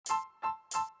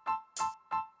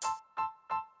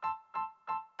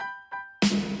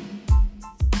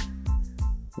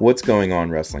What's going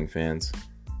on, wrestling fans?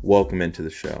 Welcome into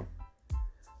the show.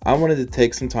 I wanted to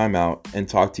take some time out and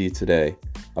talk to you today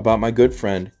about my good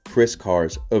friend Chris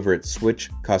Cars over at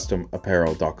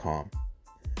SwitchCustomApparel.com.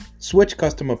 Switch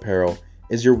Custom Apparel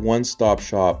is your one-stop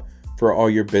shop for all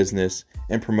your business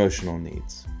and promotional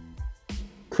needs.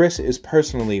 Chris is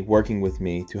personally working with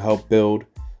me to help build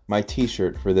my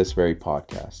t-shirt for this very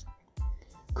podcast.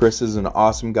 Chris is an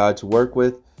awesome guy to work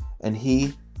with, and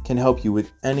he can help you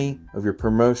with any of your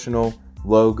promotional,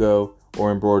 logo,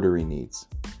 or embroidery needs.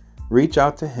 Reach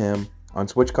out to him on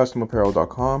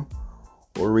SwitchCustomApparel.com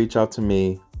or reach out to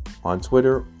me on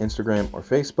Twitter, Instagram, or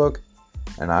Facebook,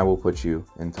 and I will put you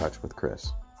in touch with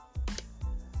Chris.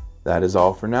 That is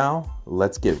all for now.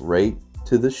 Let's get right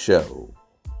to the show.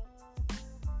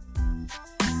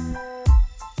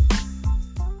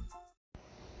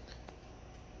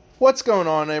 What's going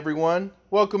on, everyone?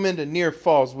 Welcome into Near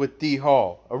Falls with D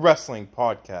Hall, a wrestling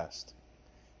podcast.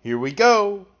 Here we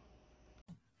go.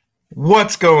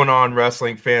 What's going on,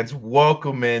 wrestling fans?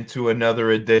 Welcome into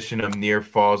another edition of Near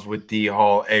Falls with D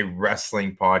Hall, a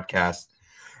wrestling podcast.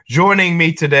 Joining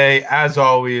me today, as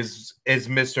always, is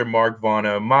Mr. Mark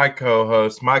Vano, my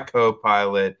co-host, my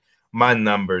co-pilot, my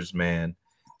numbers man.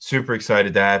 Super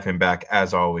excited to have him back,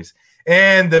 as always.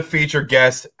 And the featured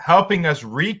guest helping us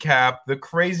recap the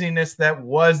craziness that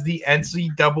was the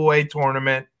NCAA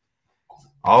tournament,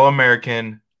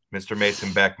 All-American, Mr.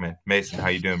 Mason Beckman. Mason, how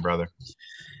you doing, brother?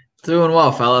 Doing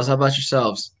well, fellas. How about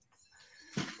yourselves?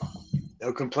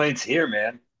 No complaints here,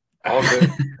 man. All good.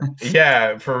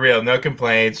 Yeah, for real. No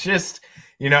complaints. Just,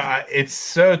 it's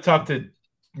so tough to,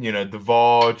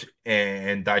 divulge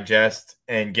and digest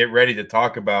and get ready to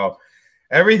talk about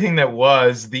everything that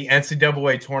was the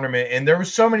NCAA tournament. And there were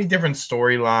so many different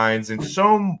storylines and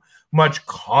so much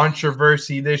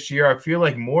controversy this year. I feel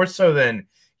like more so than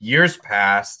years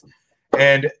past.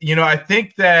 And, I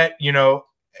think that,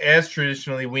 as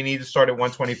traditionally, we need to start at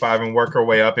 125 and work our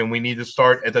way up. And we need to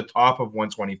start at the top of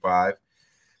 125.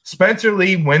 Spencer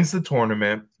Lee wins the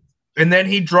tournament. And then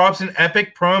he drops an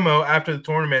epic promo after the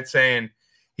tournament saying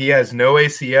he has no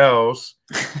ACLs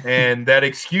and that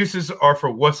excuses are for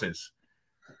wusses.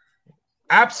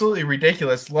 Absolutely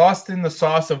ridiculous. Lost in the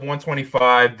sauce of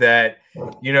 125 that,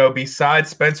 besides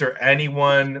Spencer,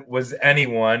 anyone was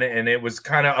anyone, and it was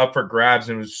kind of up for grabs,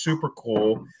 and it was super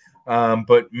cool.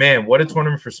 But, man, what a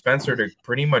tournament for Spencer to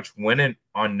pretty much win it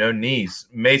on no knees.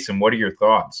 Mason, what are your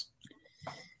thoughts?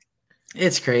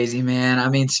 It's crazy, man. I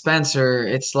mean, Spencer,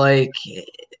 it's like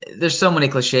there's so many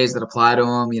cliches that apply to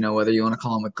him, whether you want to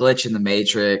call him a glitch in the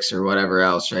Matrix or whatever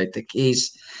else, right?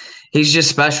 He's just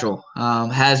special.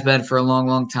 Has been for a long,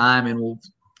 long time, and will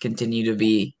continue to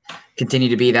be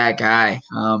that guy.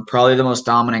 Probably the most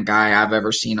dominant guy I've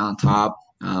ever seen on top.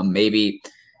 Maybe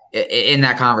in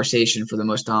that conversation for the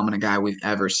most dominant guy we've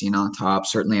ever seen on top.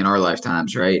 Certainly in our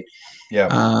lifetimes, right?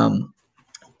 Yeah.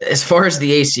 As far as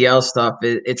the ACL stuff,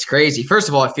 it's crazy. First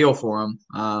of all, I feel for him.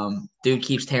 Dude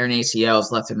keeps tearing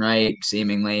ACLs left and right,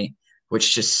 seemingly,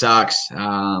 which just sucks.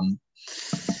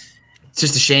 It's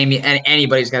just a shame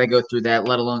anybody's got to go through that,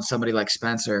 let alone somebody like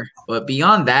Spencer. But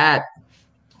beyond that,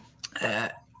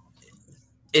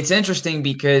 it's interesting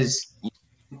because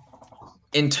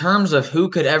in terms of who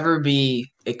could ever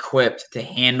be equipped to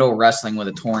handle wrestling with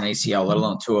a torn ACL, let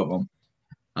alone two of them,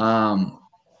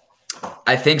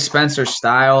 I think Spencer's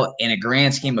style, in a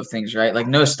grand scheme of things, right? Like,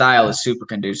 no style is super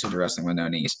conducive to wrestling with no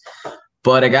knees.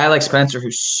 But a guy like Spencer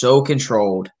who's so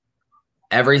controlled,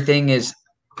 everything is –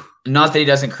 not that he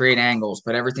doesn't create angles,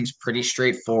 but everything's pretty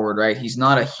straightforward, right? He's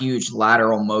not a huge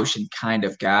lateral motion kind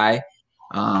of guy.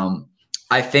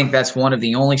 I think that's one of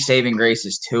the only saving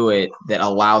graces to it that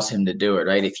allows him to do it,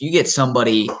 right? If you get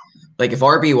somebody – like if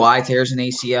RBY tears an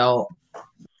ACL –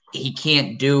 he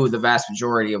can't do the vast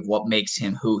majority of what makes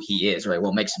him who he is, right?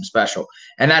 What makes him special.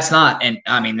 And that's not, and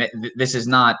I mean, this is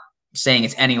not saying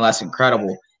it's any less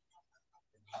incredible.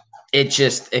 It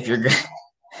just, if you're going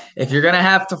to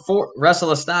have to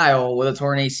wrestle a style with a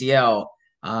torn ACL,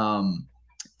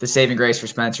 the saving grace for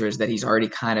Spencer is that he's already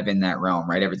kind of in that realm,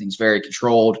 right? Everything's very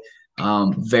controlled,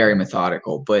 very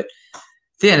methodical, but at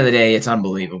the end of the day, it's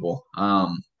unbelievable.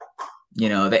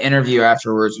 The interview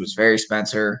afterwards was very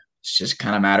Spencer. It's just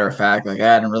kind of matter of fact, like,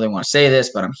 I didn't really want to say this,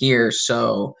 but I'm here.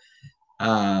 So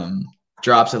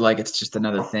drops it like it's just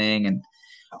another thing. And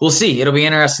we'll see. It'll be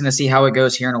interesting to see how it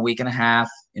goes here in a week and a half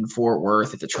in Fort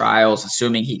Worth at the trials,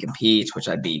 assuming he competes, which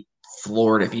I'd be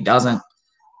floored if he doesn't.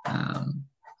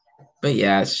 But,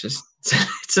 yeah, it's just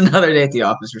it's another day at the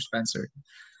office for Spencer.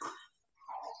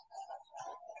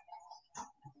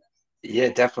 Yeah,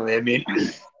 definitely. I mean,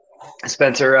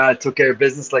 Spencer took care of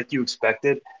business like you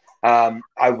expected.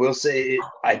 I will say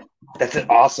that's an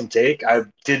awesome take. I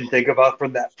didn't think about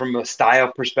from a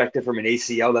style perspective, from an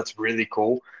ACL. That's really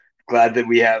cool. Glad that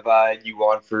we have you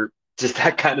on for just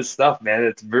that kind of stuff, man.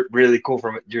 It's really cool.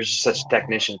 You're just such a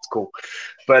technician. It's cool.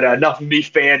 But enough of me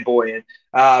fanboying.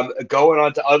 Going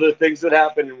on to other things that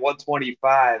happened in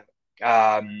 125.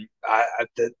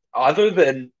 Other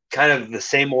than kind of the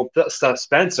same old stuff,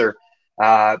 Spencer.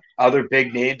 Other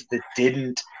big names that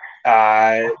didn't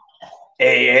AA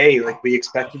like we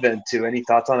expected them to. Any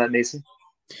thoughts on that, Mason?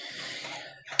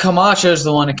 Camacho's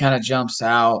the one that kind of jumps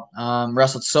out.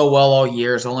 Wrestled so well all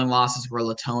year. His only losses were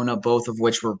Latona, both of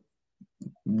which were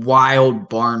wild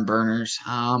barn burners.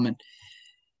 And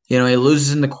he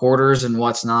loses in the quarters and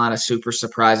what's not a super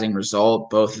surprising result.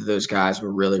 Both of those guys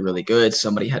were really, really good.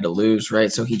 Somebody had to lose,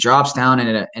 right? So he drops down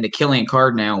into Killian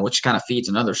Cardinale, which kind of feeds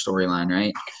another storyline,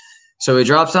 right? So he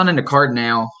drops down into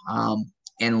Cardinale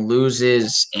and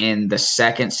loses in the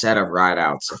second set of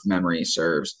rideouts, if memory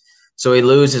serves. So he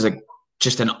loses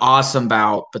just an awesome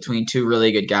bout between two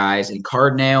really good guys. And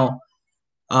Cardinale,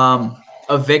 one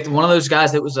of those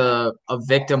guys that was a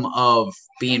victim of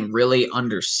being really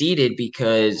underseeded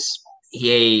because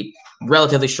he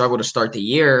relatively struggled to start the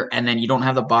year, and then you don't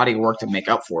have the body work to make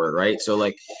up for it, right?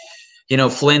 So,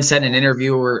 Flynn said in an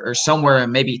interview or somewhere,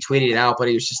 and maybe he tweeted it out, but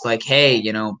he was just like, hey,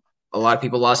 a lot of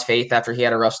people lost faith after he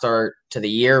had a rough start to the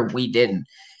year. We didn't.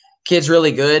 Kid's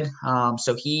really good.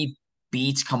 So he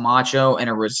beats Camacho in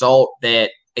a result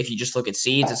that, if you just look at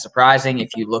seeds, is surprising. If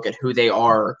you look at who they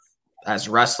are as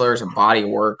wrestlers and body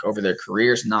work over their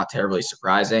careers, not terribly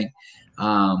surprising.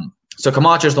 So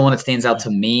Camacho is the one that stands out to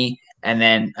me. And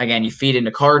then, again, you feed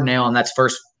into Cardinale, and that's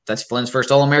Flynn's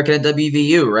first All-American at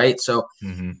WVU, right? So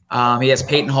he has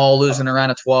Peyton Hall losing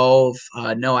around a 12,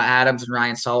 Noah Adams and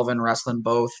Ryan Sullivan wrestling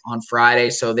both on Friday.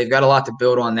 So they've got a lot to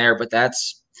build on there, but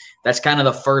that's kind of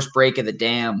the first break of the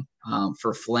dam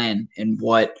for Flynn and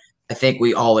what I think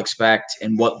we all expect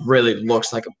and what really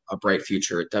looks like a bright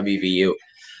future at WVU.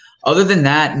 Other than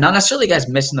that, not necessarily guys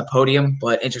missing the podium,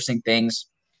 but interesting things.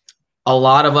 A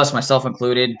lot of us, myself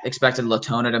included, expected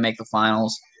Latona to make the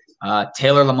finals.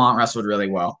 Taylor Lamont wrestled really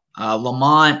well.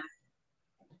 Lamont,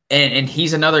 and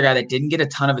he's another guy that didn't get a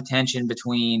ton of attention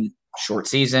between short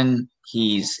season.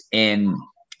 He's in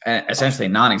essentially a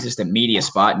non-existent media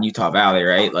spot in Utah Valley,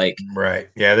 right? Right.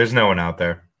 Yeah, there's no one out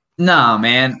there. Nah,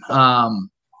 man.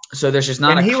 So there's just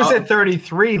not. And he was at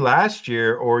 33 last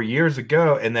year or years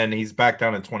ago, and then he's back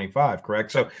down at 25,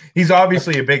 correct? So he's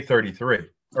obviously a big 33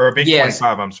 or a big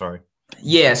 25. I'm sorry.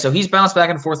 Yeah, so he's bounced back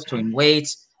and forth between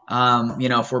weights.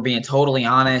 If we're being totally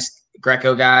honest,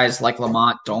 Greco guys like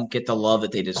Lamont don't get the love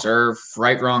that they deserve.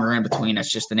 Right, wrong, or in between.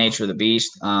 That's just the nature of the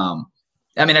beast. I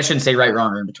shouldn't say right,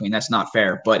 wrong, or in between. That's not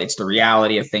fair, but it's the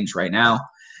reality of things right now.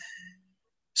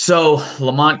 So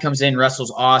Lamont comes in,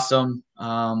 wrestles awesome.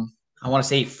 I want to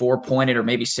say 4-pointed or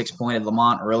maybe 6-pointed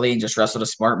Lamont early and just wrestled a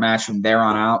smart match from there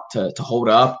on out to hold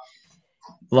up.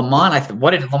 Lamont, what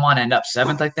did Lamont end up?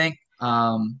 7th, I think.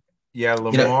 Yeah,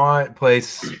 Lamont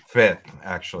placed 5th,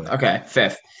 actually. Okay,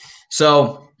 5th.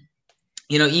 So,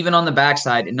 even on the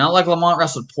backside, not like Lamont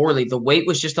wrestled poorly. The weight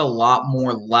was just a lot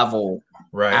more level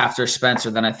after Spencer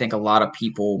than I think a lot of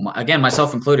people, again,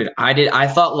 myself included. I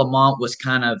thought Lamont was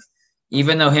kind of,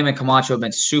 even though him and Camacho have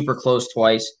been super close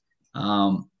twice,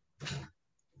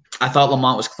 I thought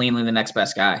Lamont was cleanly the next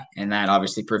best guy, and that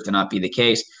obviously proved to not be the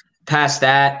case. Past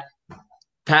that,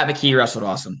 Pat McKee wrestled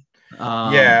awesome.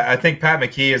 I think Pat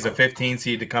McKee is a 15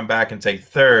 seed to come back and take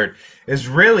 3rd is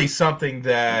really something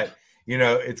that,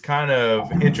 it's kind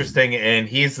of interesting. And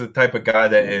he's the type of guy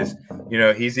that is,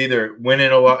 he's either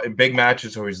winning a lot in big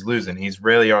matches or he's losing. He's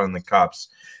really on the cups.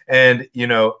 And,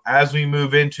 as we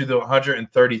move into the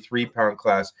 133-pound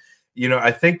class,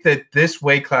 I think that this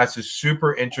weight class is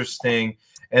super interesting.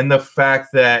 And the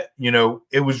fact that,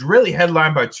 it was really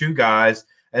headlined by 2 guys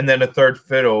and then a third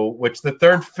fiddle, which the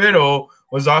third fiddle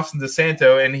was Austin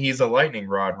DeSanto, and he's a lightning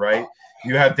rod, right?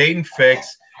 You have Dayton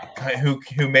Fix,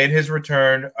 who made his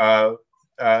return,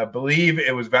 I believe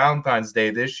it was Valentine's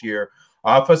Day this year,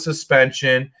 off a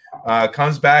suspension,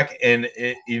 comes back, and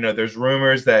there's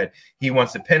rumors that he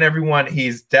wants to pin everyone.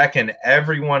 He's decking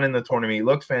everyone in the tournament. He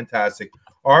looks fantastic.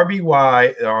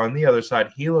 RBY on the other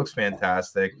side, he looks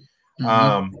fantastic.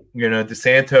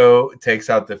 DeSanto takes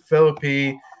out the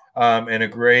Philippi, and a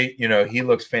great, he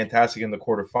looks fantastic in the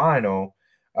quarterfinal.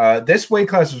 This weight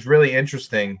class was really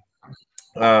interesting.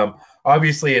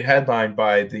 Obviously, it headlined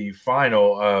by the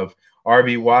final of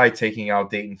RBY taking out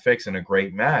Dayton Fix in a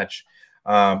great match.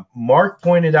 Mark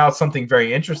pointed out something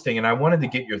very interesting, and I wanted to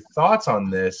get your thoughts on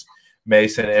this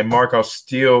Mason. And Mark, I'll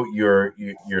steal your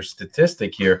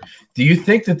statistic here. Do you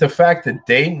think that the fact that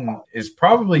Dayton is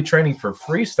probably training for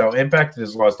freestyle impacted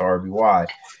his loss to RBY?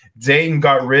 Dayton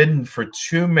got ridden for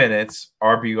 2 minutes.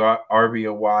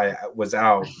 RBY was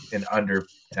out in under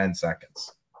 10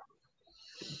 seconds.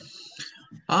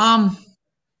 I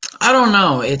don't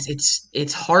know.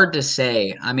 It's hard to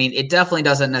say. I mean, it definitely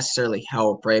doesn't necessarily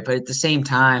help, right? But at the same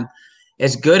time,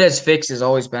 as good as Fix has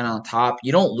always been on top,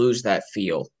 you don't lose that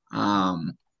feel.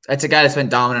 That's a guy that's been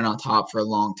dominant on top for a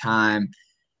long time.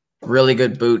 Really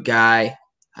good boot guy.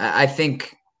 I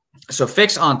think so.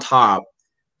 Fix on top.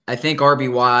 I think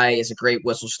RBY is a great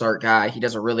whistle start guy. He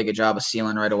does a really good job of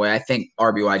sealing right away. I think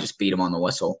RBY just beat him on the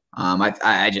whistle.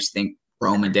 I just think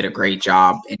Roman did a great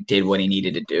job and did what he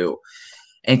needed to do.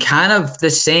 And kind of the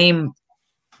same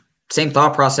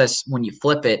thought process when you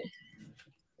flip it.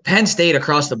 Penn State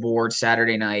across the board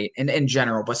Saturday night, and in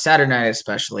general, but Saturday night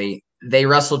especially, they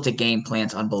wrestled to game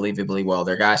plans unbelievably well.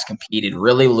 Their guys competed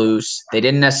really loose. They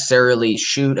didn't necessarily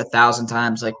shoot 1,000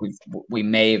 times like we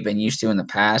may have been used to in the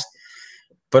past.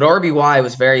 But RBY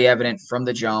was very evident from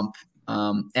the jump.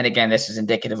 And again, this is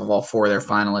indicative of all 4 of their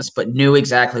finalists, but knew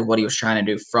exactly what he was trying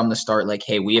to do from the start. Like,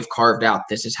 hey, we have carved out,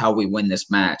 this is how we win this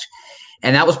match.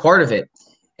 And that was part of it.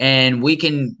 And we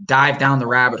can dive down the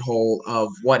rabbit hole of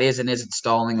what is and isn't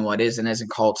stalling and what is and isn't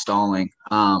called stalling.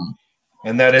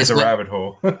 And that is a rabbit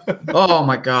hole. Oh,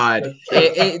 my God.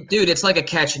 Dude, it's like a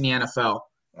catch in the NFL.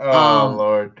 Oh,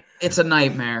 Lord. It's a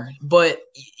nightmare. But,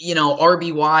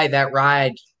 RBY, that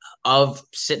ride of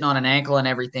sitting on an ankle and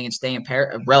everything and staying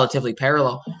relatively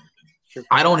parallel,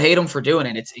 I don't hate him for doing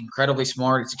it. It's incredibly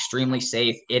smart. It's extremely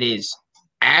safe. It is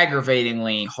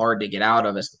aggravatingly hard to get out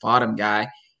of as the bottom guy.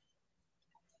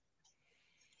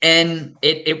 And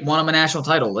it won him a national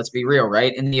title. Let's be real,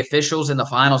 right? And the officials in the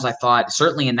finals, I thought,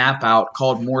 certainly in that bout,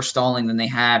 called more stalling than they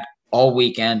had all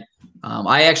weekend.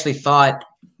 I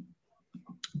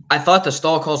thought the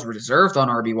stall calls were deserved on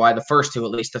RBY, the first 2 at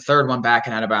least. The third one back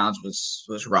and out of bounds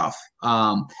was rough.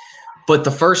 But the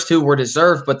first 2 were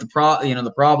deserved. But the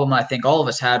problem I think all of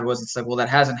us had was it's like, well, that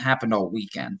hasn't happened all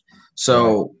weekend.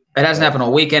 So it hasn't happened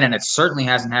all weekend, and it certainly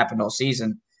hasn't happened all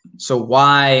season. So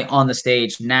why on the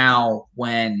stage now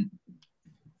when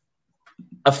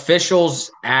officials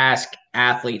ask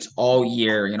athletes all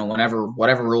year,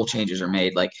 whatever rule changes are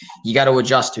made, like you got to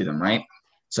adjust to them, right?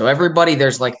 So everybody,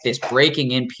 there's like this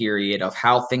breaking in period of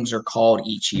how things are called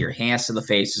each year. Hands to the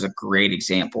face is a great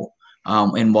example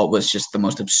in what was just the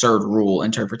most absurd rule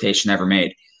interpretation ever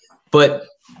made. But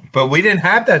we didn't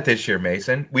have that this year,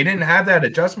 Mason. We didn't have that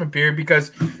adjustment period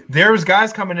because there was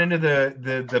guys coming into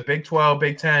the Big 12,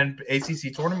 Big 10,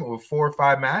 ACC tournament with 4 or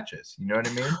 5 matches. You know what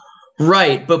I mean?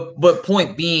 Right. But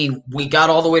point being, we got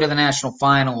all the way to the national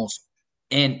finals.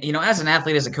 And, as an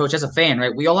athlete, as a coach, as a fan,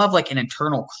 right, we all have like an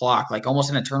internal clock, like almost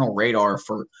an internal radar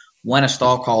for when a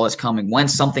stall call is coming, when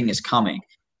something is coming.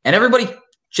 And everybody,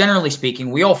 generally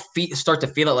speaking, we all start to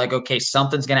feel it like, okay,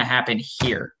 something's going to happen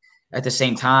here at the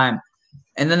same time.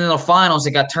 And then in the finals,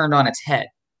 it got turned on its head.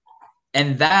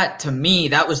 And that, to me,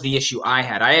 that was the issue I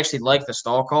had. I actually liked the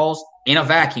stall calls in a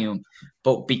vacuum,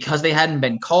 but because they hadn't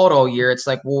been called all year, it's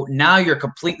like, well, now you're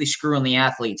completely screwing the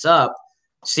athletes up,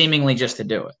 seemingly just to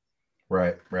do it.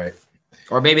 Right.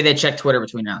 Or maybe they check Twitter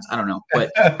between rounds. I don't know.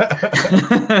 But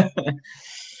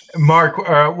Mark,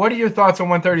 what are your thoughts on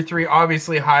 133?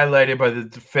 Obviously highlighted by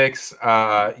the Fix,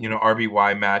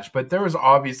 RBY match, but there was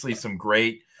obviously some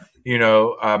great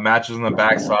matches on the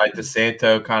backside.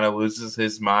 DeSanto kind of loses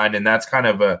his mind, and that's kind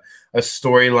of a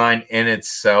storyline in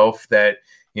itself that,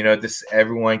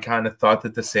 everyone kind of thought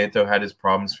that DeSanto had his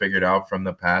problems figured out from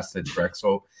the past at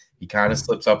Drexel. He kind of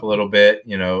slips up a little bit,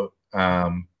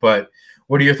 but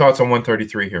what are your thoughts on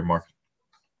 133 here, Mark?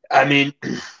 I mean,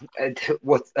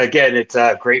 it's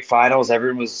great finals.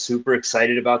 Everyone was super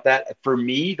excited about that. For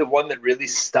me, the one that really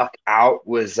stuck out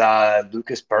was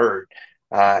Lucas Bird.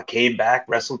 Came back,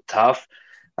 wrestled tough,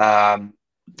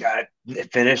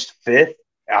 finished 5th.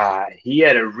 He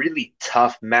had a really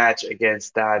tough match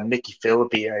against Nicky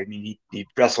Philippi. I mean, he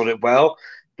wrestled it well,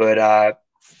 but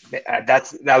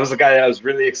that was the guy that I was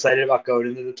really excited about going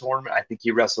into the tournament. I think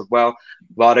he wrestled well.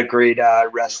 A lot of great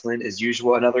wrestling as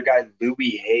usual. Another guy,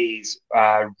 Louis Hayes,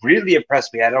 really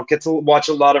impressed me. I don't get to watch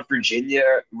a lot of Virginia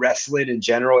wrestling in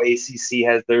general. ACC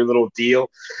has their little deal.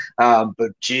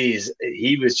 But, geez,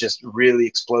 he was just really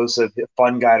explosive,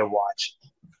 fun guy to watch.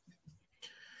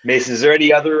 Mason, is there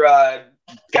any other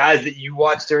guys that you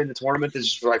watched during the tournament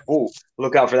that's just like, oh,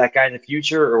 look out for that guy in the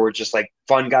future, or were just like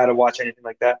fun guy to watch, anything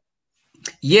like that?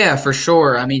 Yeah, for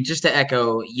sure. I mean, just to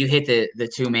echo, you hit the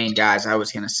 2 main guys I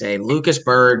was going to say. Lucas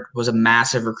Bird was a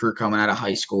massive recruit coming out of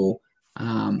high school.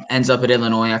 Ends up at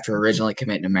Illinois after originally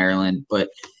committing to Maryland, but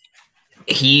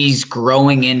he's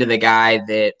growing into the guy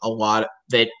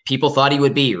that people thought he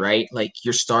would be, right? Like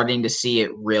you're starting to see it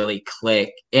really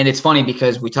click. And it's funny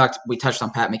because we touched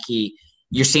on Pat McKee.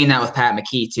 You're seeing that with Pat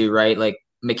McKee too, right? Like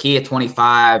McKee at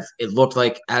 25, it looked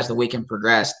like as the weekend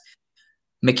progressed,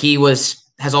 McKee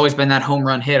has always been that home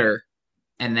run hitter.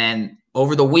 And then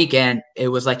over the weekend, it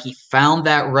was like he found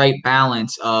that right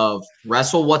balance of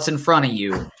wrestle what's in front of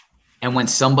you. And when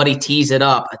somebody tees it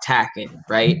up, attack it,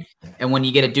 right? And when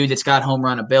you get a dude that's got home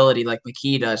run ability like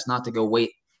McKee does, not to go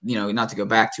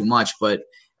back too much, but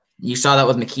you saw that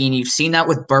with McKee, and you've seen that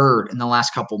with Bird in the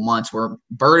last couple months, where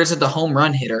Bird isn't the home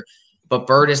run hitter, but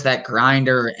Bird is that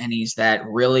grinder, and he's just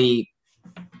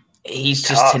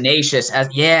tenacious.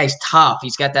 He's tough.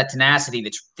 He's got that tenacity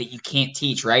that you can't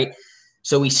teach, right?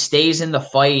 So he stays in the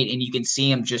fight, and you can see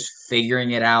him just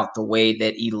figuring it out the way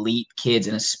that elite kids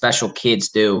and special kids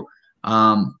do.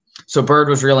 So Bird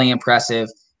was really impressive.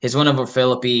 His win over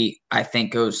Philippi, I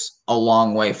think, goes a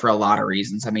long way for a lot of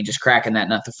reasons. I mean, just cracking that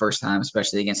nut the first time,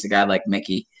 especially against a guy like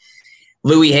Mickey.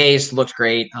 Louis Hayes looked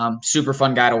great. Super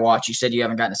fun guy to watch. You said you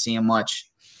haven't gotten to see him much.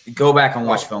 Go back and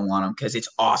watch film on him because it's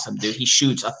awesome, dude. He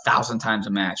shoots 1,000 times a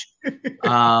match. They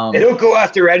don't go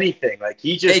after anything. Like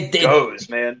he just goes,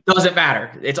 man. Doesn't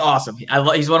matter. It's awesome.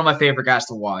 He's one of my favorite guys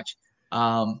to watch.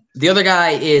 The other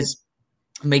guy is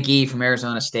McGee from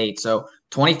Arizona State. So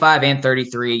 25 and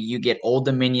 33, you get Old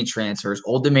Dominion transfers.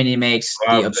 Old Dominion makes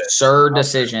the absurd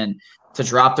decision to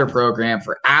drop their program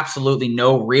for absolutely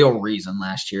no real reason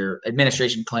last year.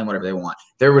 Administration can claim whatever they want.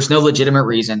 There was no legitimate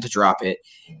reason to drop it.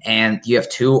 And you have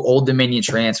two Old Dominion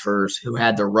transfers who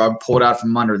had the rug pulled out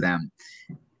from under them,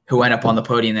 who end up on the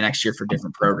podium the next year for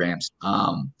different programs,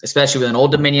 especially with an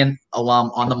Old Dominion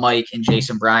alum on the mic and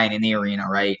Jason Bryan in the arena,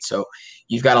 right? So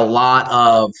you've got a lot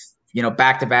of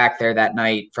back-to-back there that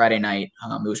night, Friday night.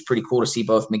 It was pretty cool to see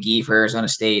both McGee for Arizona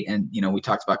State and, we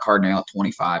talked about Cardinal at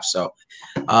 25. So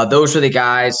those are the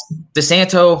guys.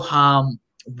 DeSanto,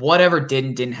 whatever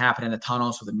didn't happen in the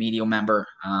tunnels with a medial member.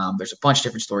 There's a bunch of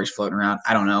different stories floating around.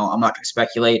 I don't know. I'm not going to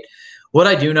speculate. What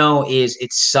I do know is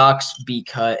it sucks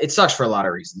for a lot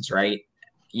of reasons, right?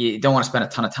 You don't want to spend a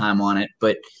ton of time on it,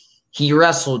 but he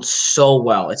wrestled so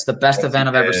well. It's the best event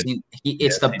I've ever seen.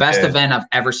 It's the best event I've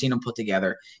ever seen him put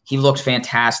together. He looked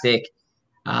fantastic.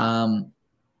 And,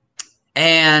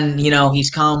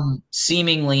 he's come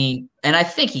seemingly, and I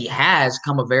think he has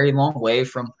come a very long way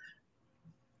from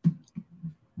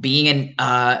being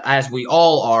as we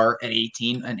all are at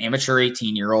 18, an amateur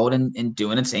 18-year-old and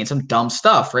doing and saying some dumb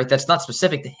stuff, right? That's not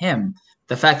specific to him.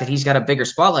 The fact that he's got a bigger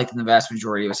spotlight than the vast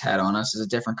majority of us had on us is a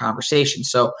different conversation.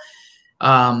 So,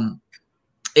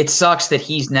 it sucks that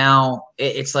he's now –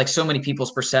 it's like so many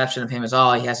people's perception of him is,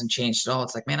 he hasn't changed at all.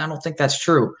 It's like, man, I don't think that's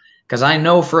true because I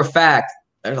know for a fact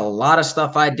there's a lot of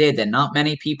stuff I did that not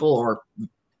many people or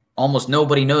almost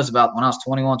nobody knows about when I was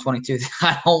 21, 22.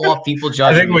 I don't want people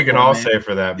judging I think we can all say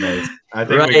for that, mate. I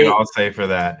think we can all say for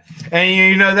that.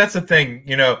 And, that's the thing,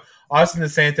 Austin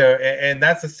DeSanto, and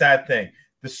that's a sad thing.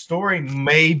 The story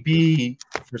may be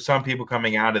for some people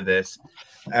coming out of this –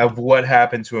 of what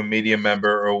happened to a media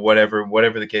member or whatever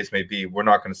the case may be. We're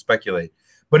not going to speculate,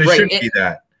 but it shouldn't be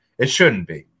that. It shouldn't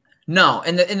be. No,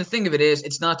 and the thing of it is,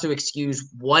 it's not to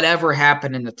excuse whatever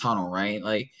happened in the tunnel, right?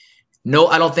 Like, no,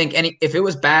 I don't think if it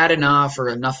was bad enough or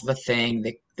enough of a thing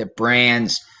that the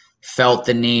brands felt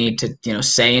the need to,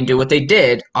 say and do what they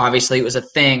did. Obviously, it was a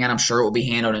thing, and I'm sure it will be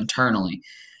handled internally.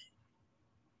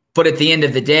 But at the end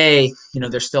of the day,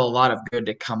 there's still a lot of good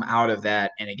to come out of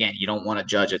that. And again, you don't want to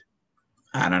judge it.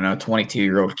 I don't know,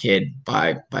 22-year-old kid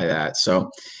by that. So,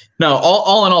 no,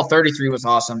 all in all, 33 was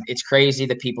awesome. It's crazy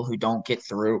the people who don't get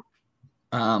through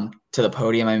to the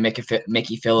podium. I mean,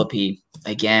 Mickey Philippi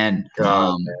again.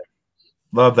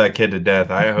 Love that kid to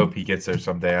death. I hope he gets there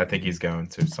someday. I think he's going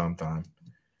to sometime.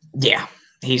 Yeah,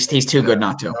 he's too good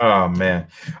not to. Oh, man.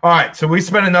 All right, so we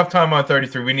spent enough time on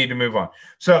 33. We need to move on.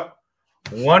 So,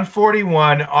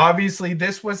 141, obviously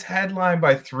this was headlined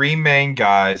by three main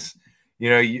guys.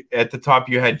 At the top,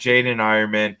 you had Jaden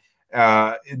Ironman.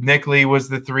 Nick Lee was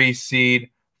the 3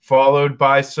 seed, followed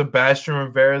by Sebastian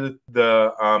Rivera,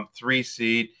 the 3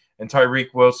 seed, and Tyreek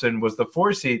Wilson was the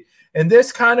 4 seed. And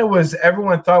this kind of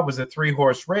everyone thought was a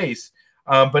 3-horse race,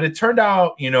 but it turned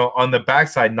out, on the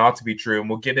backside not to be true, and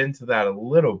we'll get into that a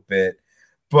little bit.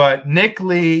 But Nick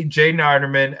Lee, Jaden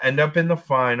Ironman end up in the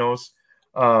finals.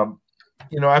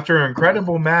 After an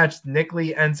incredible match, Nick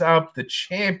Lee ends up the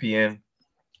champion.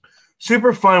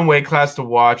 Super fun weight class to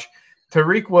watch.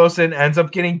 Tyreek Wilson ends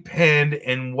up getting pinned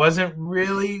and wasn't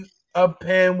really a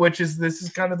pin, this is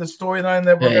kind of the storyline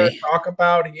that we're going to talk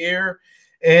about here.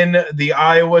 in the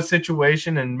Iowa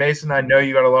situation. And Mason, I know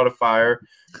you got a lot of fire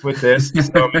with this,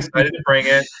 so I'm excited to bring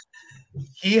it.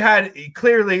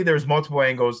 Clearly there was multiple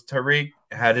angles. Tariq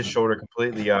had his shoulder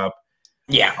completely up.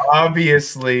 Yeah.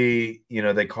 Obviously,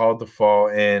 they called the fall,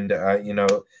 and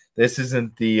this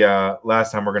isn't the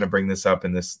last time we're going to bring this up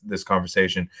in this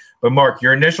conversation. But Mark,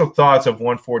 your initial thoughts of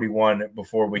 141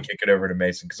 before we kick it over to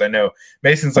Mason, because I know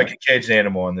Mason's like a caged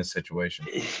animal in this situation.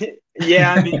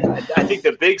 Yeah, I mean, I think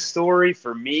the big story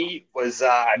for me was,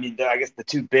 I guess the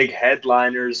two big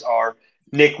headliners are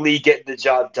Nick Lee getting the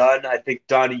job done. I think,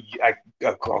 Donnie,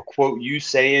 I'll quote you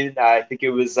saying, I think it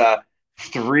was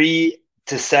 3-7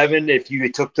 if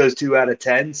you took those 2 out of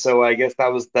 10. So I guess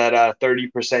that was that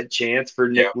 30% chance for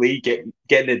Nick Lee getting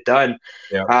it done.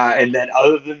 Yeah. And then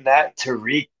other than that,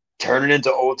 Tariq turning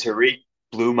into old Tariq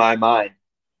blew my mind.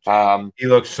 He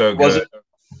looked so good.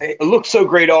 It looked so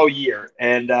great all year.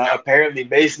 And apparently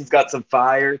Mason's got some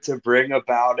fire to bring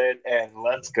about it. And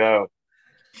let's go.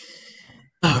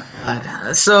 Oh,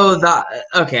 God. So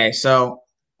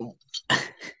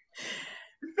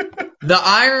the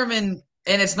Ironman,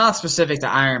 and it's not specific to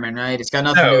Ironman, right? It's got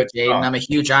nothing to do with Jaden. I'm a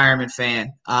huge Ironman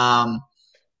fan.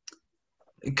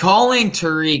 Calling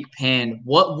Tariq pinned,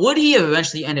 what would he have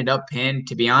eventually ended up pinned?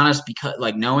 To be honest, because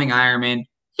knowing Ironman,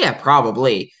 yeah,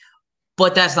 probably,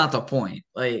 but that's not the point.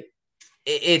 It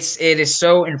is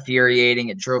so infuriating.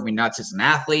 It drove me nuts as an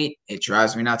athlete. It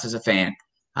drives me nuts as a fan.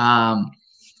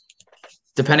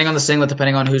 Depending on the singlet,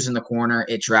 depending on who's in the corner,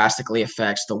 it drastically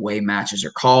affects the way matches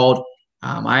are called.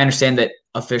 I understand that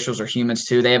officials are humans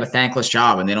too. They have a thankless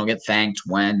job, and they don't get thanked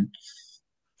when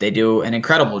they do an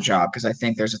incredible job, because I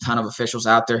think there's a ton of officials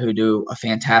out there who do a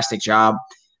fantastic job.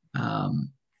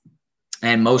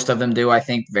 And most of them do, I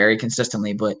think, very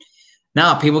consistently. But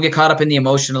no, people get caught up in the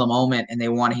emotion of the moment, and they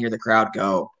want to hear the crowd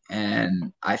go.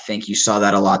 And I think you saw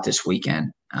that a lot this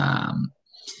weekend.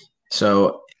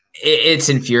 So it's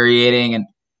infuriating. And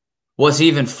what's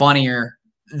even funnier,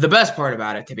 the best part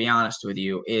about it, to be honest with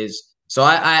you, is so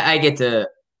I get to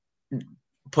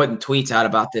putting tweets out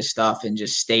about this stuff and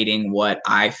just stating what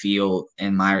I feel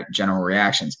in my general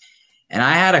reactions. And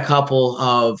I had a couple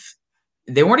of,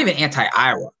 they weren't even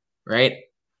anti-Iowa, right?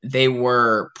 They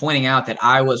were pointing out that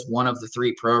Iowa's one of the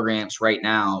 3 programs right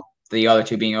now, the other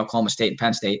 2 being Oklahoma State and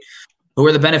Penn State, who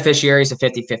are the beneficiaries of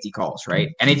 50-50 calls, right?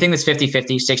 Anything that's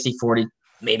 50-50, 60-40,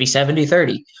 maybe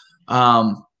 70-30.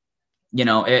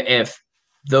 If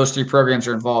those 3 programs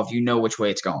are involved, you know which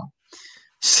way it's going.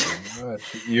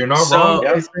 You're not wrong,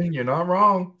 Jason. You're not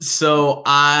wrong. So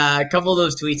a couple of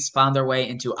those tweets found their way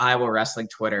into Iowa Wrestling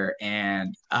Twitter,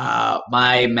 and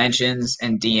my mentions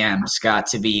and DMs got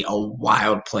to be a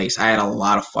wild place. I had a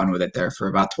lot of fun with it there for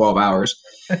about 12 hours.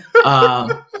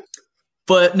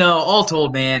 But no, all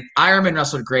told, man, Ironman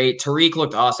wrestled great. Tariq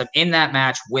looked awesome in that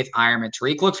match with Ironman.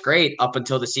 Tariq looks great up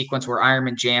until the sequence where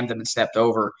Ironman jammed him and stepped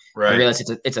over. Right. I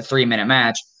realized it's a 3-minute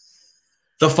match.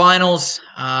 The finals,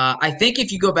 I think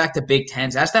if you go back to Big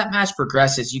Tens, as that match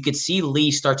progresses, you could see Lee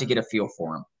start to get a feel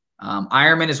for him.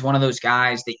 Ironman is one of those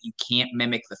guys that you can't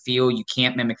mimic the feel. You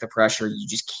can't mimic the pressure. You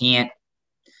just can't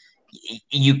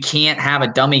have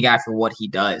a dummy guy for what he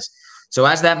does. So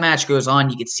as that match goes on,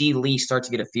 you could see Lee start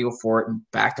to get a feel for it. And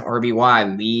back to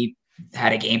RBY, Lee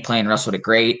had a game plan, wrestled it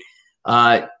great.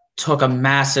 Took a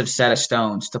massive set of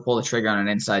stones to pull the trigger on an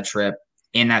inside trip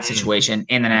in that situation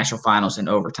in the national finals in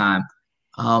overtime.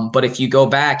 But if you go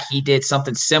back, he did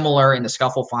something similar in the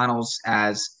scuffle finals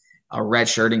as a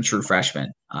redshirting true freshman.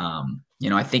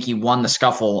 I think he won the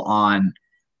scuffle on,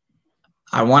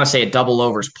 I want to say, a double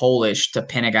overs Polish to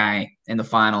pin a guy in the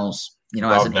finals,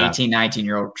 as an 18,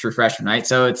 19-year-old true freshman, right?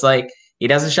 So it's like he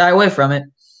doesn't shy away from it.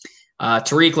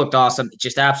 Tariq looked awesome.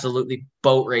 Just absolutely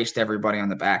boat raced everybody on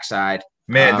the backside.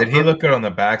 Man, did he look good on the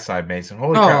backside, Mason?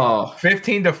 Holy crap.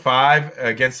 15-5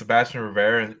 against Sebastian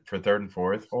Rivera for 3rd and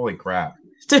 4th. Holy crap.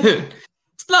 Dude,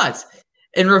 it's nuts.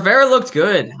 And Rivera looked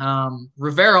good.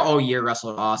 Rivera all year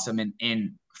wrestled awesome.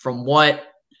 And from what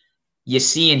you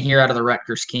see and hear out of the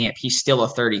Rutgers camp, he's still a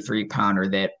 33-pounder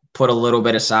that put a little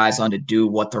bit of size on to do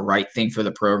what the right thing for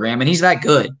the program. And he's that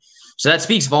good. So that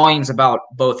speaks volumes about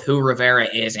both who Rivera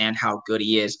is and how good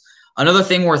he is. Another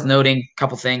thing worth noting, a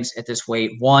couple things at this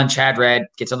weight. One, Chad Red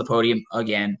gets on the podium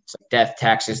again. It's like death,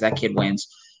 taxes, that kid wins.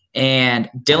 And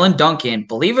Dylan Duncan,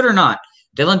 believe it or not,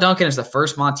 Dylan Duncan is the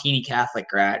first Montini Catholic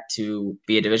grad to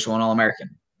be a Division I All-American.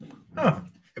 Huh.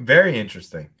 Very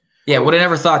interesting. Yeah, would have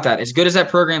never thought that. As good as that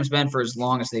program's been for as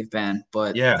long as they've been,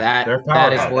 but that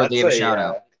is worthy of a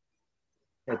shout-out.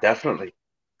 Yeah, definitely.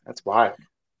 That's wild.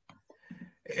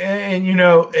 And,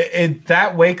 in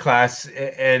that weight class,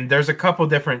 and there's a couple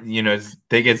different,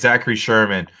 they get Zachary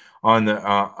Sherman on the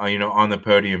on the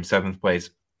podium, 7th place.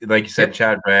 Like you said,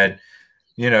 Chad Red,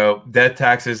 death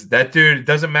taxes. That dude, it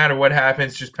doesn't matter what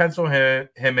happens, just pencil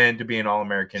him in to be an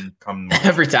All-American come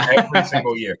every time, every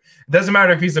single year. It doesn't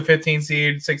matter if he's a 15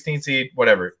 seed, 16 seed,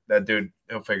 whatever. That dude,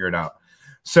 he'll figure it out.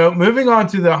 So moving on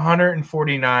to the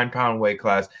 149-pound weight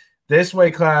class. This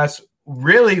weight class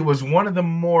really was one of the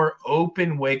more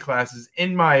open weight classes,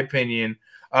 in my opinion,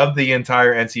 of the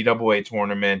entire NCAA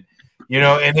tournament.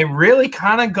 And it really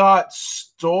kind of got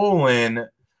stolen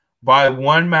by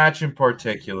one match in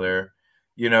particular,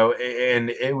 and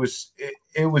it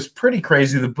was pretty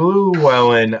crazy. The Blue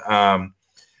Llewellyn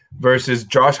versus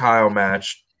Josh Heil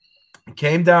match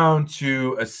came down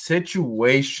to a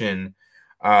situation.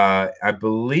 I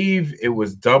believe it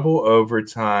was double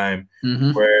overtime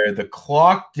where the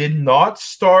clock did not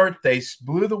start. They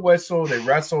blew the whistle. They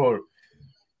wrestled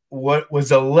what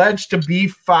was alleged to be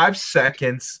 5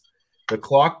 seconds. The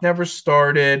clock never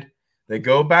started. They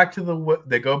go back to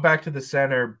the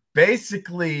center.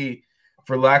 Basically,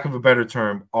 for lack of a better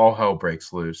term, all hell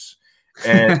breaks loose.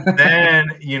 And then,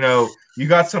 you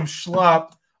got some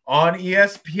schlup on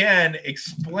ESPN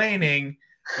explaining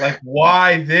like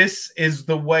why this is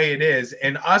the way it is.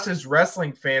 And us as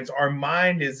wrestling fans, our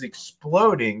mind is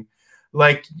exploding.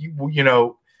 Like,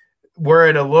 we're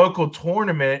at a local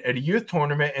tournament, at a youth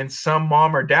tournament, and some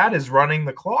mom or dad is running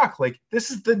the clock. Like,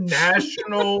 this is the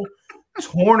national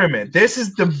tournament. This is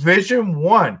Division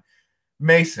I.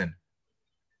 Mason,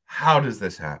 how does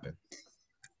this happen?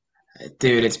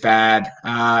 Dude, it's bad.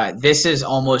 This is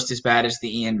almost as bad as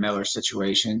the Ian Miller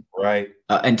situation, right?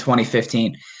 In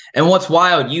 2015. And what's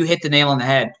wild, you hit the nail on the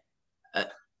head.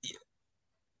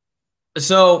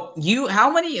 So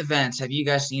how many events have you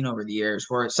guys seen over the years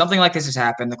where something like this has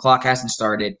happened, the clock hasn't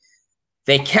started,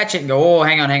 they catch it and go, oh,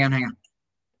 hang on.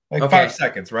 Like okay. 5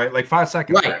 seconds, right? Like 5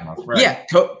 seconds. Right. Yeah.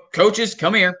 Coaches,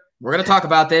 come here. We're going to talk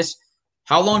about this.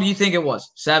 How long do you think it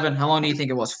was? 7. How long do you think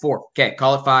it was? 4. Okay,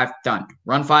 call it 5. Done.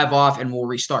 Run 5 off and we'll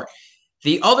restart.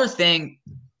 The other thing,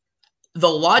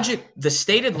 the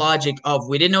stated logic of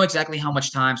we didn't know exactly how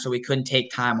much time, so we couldn't take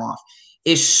time off,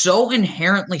 is so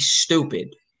inherently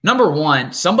stupid. Number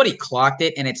one, somebody clocked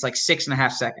it and it's like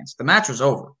 6.5 seconds. The match was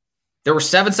over. There were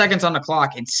 7 seconds on the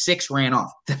clock and 6 ran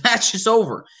off. The match is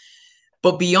over.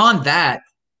 But beyond that,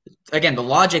 again, the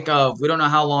logic of we don't know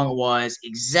how long it was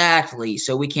exactly,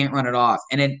 so we can't run it off.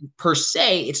 And per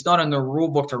se, it's not in the rule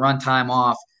book to run time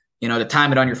off, to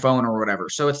time it on your phone or whatever.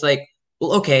 So it's like,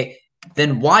 well, okay,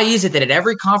 then why is it that at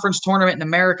every conference tournament in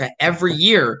America, every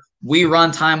year, we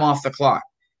run time off the clock?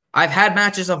 I've had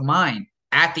matches of mine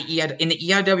in the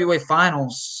EIWA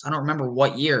finals. I don't remember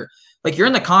what year. Like, you're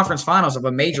in the conference finals of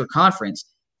a major conference.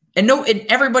 And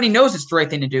everybody knows it's the right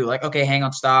thing to do. Like, okay, hang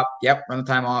on, stop. Yep, run the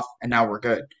time off, and now we're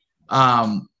good.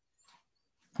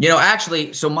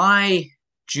 Actually, so my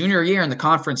junior year in the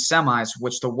conference semis,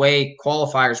 which the way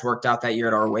qualifiers worked out that year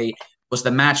at our weight, was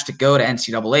the match to go to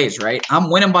NCAAs, right? I'm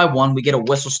winning by 1. We get a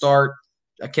whistle start.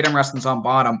 A kid I'm wrestling's on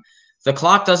bottom. The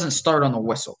clock doesn't start on the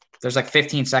whistle. There's like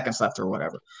 15 seconds left or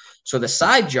whatever. So the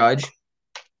side judge,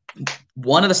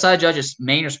 one of the side judge's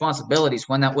main responsibilities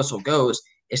when that whistle goes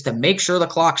is to make sure the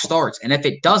clock starts. And if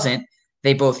it doesn't,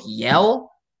 they both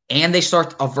yell and they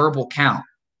start a verbal count,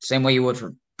 same way you would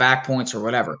for back points or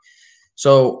whatever.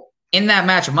 So in that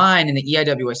match of mine in the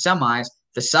EIWA semis,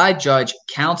 the side judge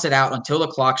counts it out until the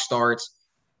clock starts.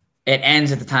 It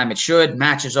ends at the time it should.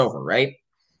 Match is over, right?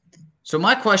 So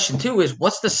my question, too, is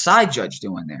what's the side judge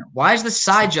doing there? Why is the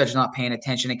side judge not paying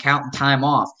attention and counting time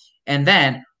off? And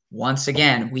then, once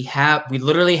again, we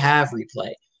literally have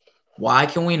replay. Why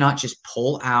can we not just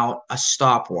pull out a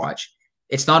stopwatch?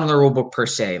 It's not in the rule book per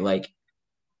se. Like,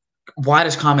 why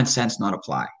does common sense not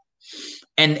apply?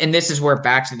 And this is where,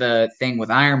 back to the thing with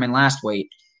Ironman last weight,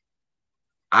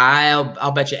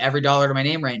 I'll bet you every dollar to my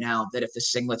name right now that if the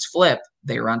singlets flip,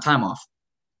 they run time off.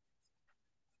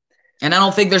 And I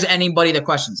don't think there's anybody that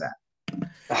questions that.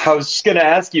 I was just gonna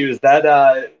ask you, is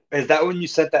that when you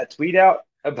sent that tweet out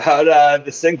about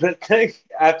the singlet thing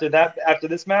after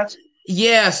this match?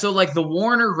 Yeah, so like the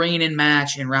Warner Reignin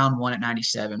match in round 1 at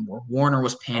 97, where Warner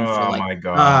was pinned for like, my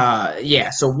God.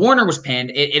 So Warner was pinned.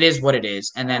 It is what it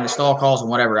is, and then the stall calls and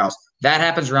whatever else that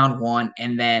happens round 1,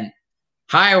 and then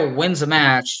Heil wins a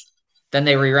match, then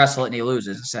they re-wrestle it and he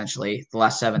loses essentially the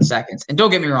last 7 seconds. And don't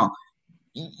get me wrong,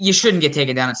 you shouldn't get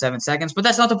taken down in 7 seconds, but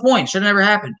that's not the point. Should have never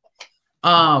happened.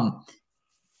 And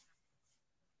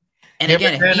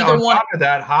again, but then on top of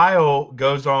that, Heil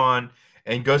goes on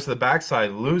and goes to the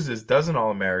backside, loses, does an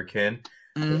All-American.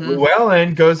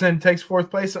 Llewellyn goes in, takes 4th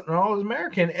place at an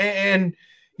All-American. And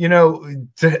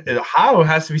Heil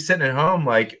has to be sitting at home,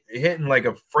 like, hitting like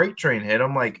a freight train hit.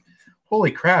 I'm like, holy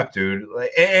crap, dude.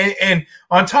 And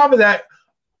on top of that,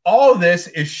 all of this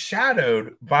is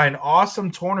shadowed by an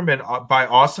awesome tournament by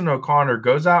Austin O'Connor,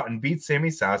 goes out and beats Sammy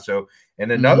Sasso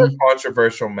in another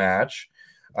controversial match.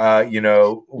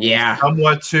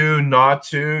 Somewhat to, not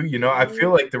to. I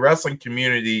feel like the wrestling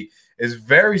community is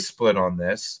very split on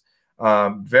this.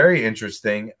 Very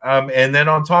interesting. And then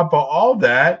on top of all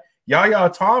that, Yaya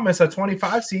Thomas, a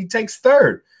 25 seed, takes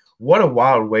third. What a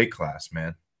wild weight class,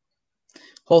 man.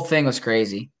 Whole thing was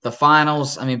crazy. The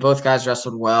finals, I mean, both guys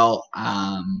wrestled well.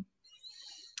 I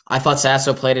thought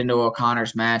Sasso played into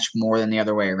O'Connor's match more than the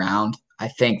other way around. I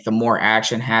think the more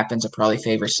action happens, it probably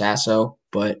favors Sasso,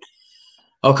 but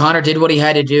O'Connor did what he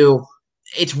had to do.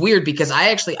 It's weird because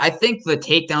I think the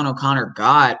takedown O'Connor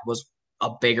got was a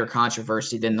bigger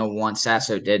controversy than the one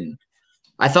Sasso didn't.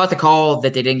 I thought the call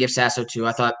that they didn't give Sasso to,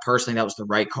 I thought personally that was the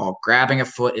right call. Grabbing a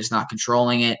foot is not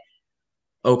controlling it.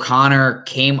 O'Connor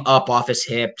came up off his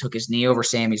hip, took his knee over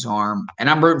Sammy's arm, and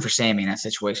I'm rooting for Sammy in that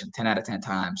situation 10 out of 10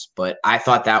 times, but I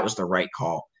thought that was the right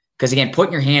call. Because, again,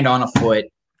 putting your hand on a foot,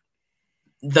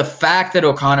 the fact that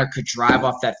O'Connor could drive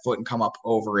off that foot and come up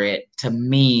over it, to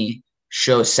me,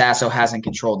 shows Sasso hasn't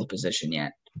controlled the position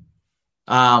yet.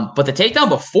 But the takedown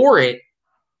before it,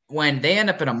 when they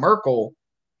end up in a Merkle,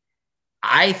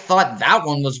 I thought that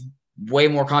one was way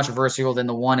more controversial than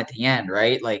the one at the end,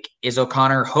 right? Like, is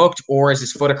O'Connor hooked or is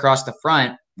his foot across the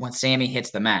front when Sammy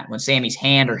hits the mat, when Sammy's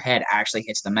hand or head actually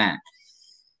hits the mat?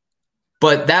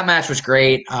 But that match was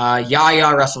great.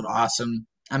 Yaya wrestled awesome.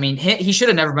 I mean, he should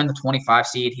have never been the 25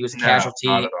 seed. He was a casualty.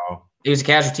 Not at all. He was a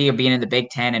casualty of being in the Big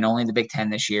Ten and only in the Big Ten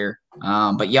this year.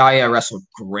 But Yaya wrestled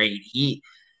great. He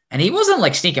wasn't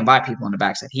like sneaking by people on the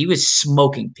backside. He was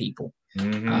smoking people.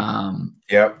 Mm-hmm.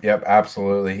 Yep,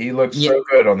 absolutely. He looked so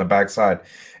good on the backside.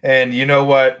 And you know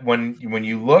what? When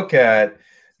you look at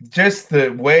just the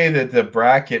way that the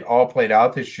bracket all played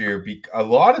out this year, a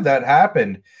lot of that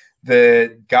happened.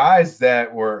 The guys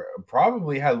that were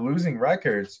probably had losing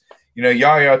records,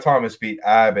 Yaya Thomas beat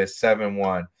Abbas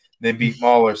 7-1, then beat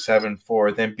Mahler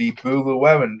 7-4, then beat Boo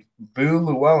Llewellyn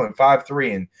 5-3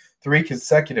 in 3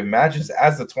 consecutive matches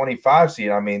as the 25 seed.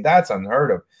 I mean, that's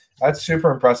unheard of. That's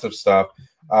super impressive stuff.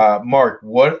 Mark,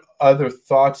 what other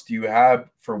thoughts do you have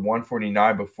for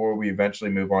 149 before we eventually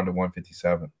move on to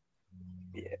 157?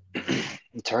 Yeah.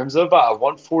 In terms of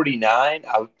 149,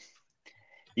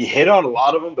 you hit on a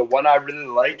lot of them. The one I really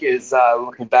like is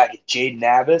looking back at Jaden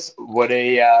Abbas. What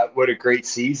a great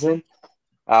season.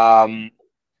 I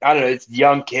don't know. It's a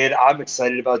young kid. I'm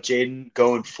excited about Jaden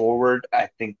going forward. I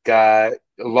think a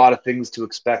lot of things to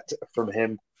expect from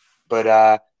him.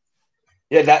 But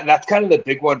yeah, that's kind of the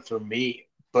big one for me.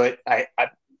 But I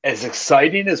as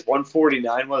exciting as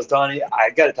 149 was, Donnie,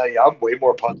 I got to tell you, I'm way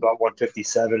more pumped about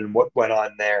 157 and what went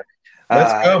on there.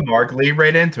 Let's go, Mark. Lead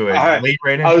right into it. Right. Lead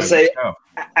right into I would it. say,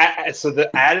 so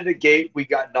out of the gate, we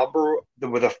got for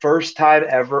the first time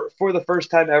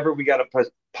ever, we got a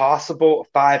possible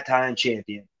 5-time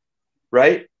champion,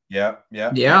 right? Yeah.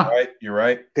 You're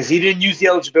right. Because he didn't use the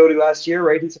eligibility last year,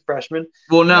 right? He's a freshman.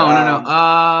 Well, no.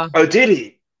 Oh, did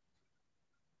he?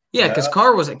 Yeah, because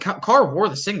Carr wore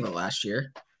the singlet last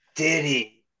year. Did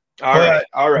he? All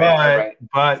right.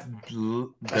 But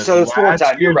so it's 4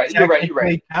 times. You're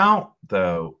right. Count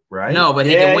though, right? No, but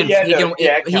he can win.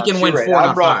 He can win 4 out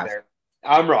of 5.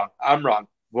 I'm wrong.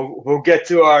 We'll get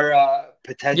to our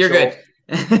potential. You're good.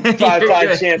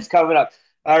 5-time champs coming up.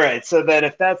 All right. So then,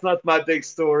 if that's not my big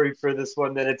story for this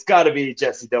one, then it's got to be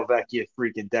Jesse Delvecchia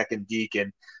freaking decking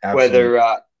Deacon. Absolutely.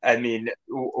 Whether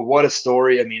what a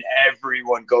story. I mean,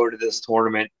 everyone going to this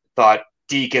tournament thought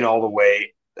Deacon all the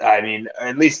way. I mean,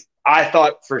 at least I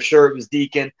thought for sure it was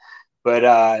Deacon, but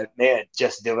man,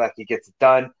 Jesse Delvecchia gets it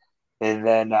done. And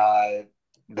then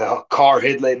the Carr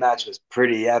Hidlay match was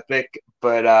pretty epic,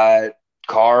 but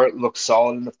Carr looked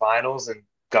solid in the finals and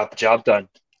got the job done.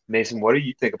 Mason, what do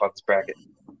you think about this bracket?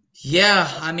 Yeah,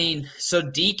 I mean, so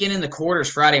Deacon in the quarters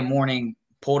Friday morning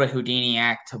pulled a Houdini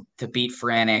act to beat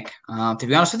Franek. To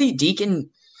be honest with you, Deacon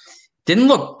didn't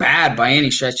look bad by any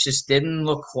stretch, just didn't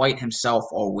look quite himself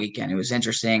all weekend. It was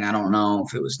interesting. I don't know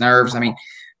if it was nerves. I mean,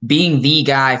 being the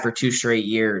guy for 2 straight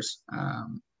years,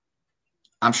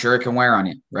 I'm sure it can wear on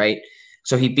you, right?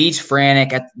 So he beats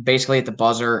Franek basically at the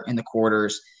buzzer in the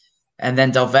quarters. And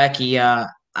then Delvecchia,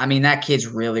 I mean, that kid's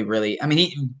really, really – I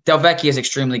mean, Delvecchia is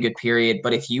extremely good, period.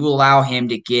 But if you allow him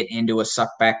to get into a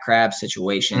suck-back crab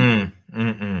situation,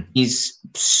 he's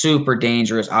super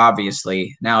dangerous,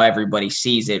 obviously. Now everybody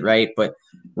sees it, right? But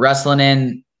wrestling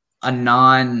in a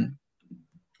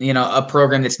a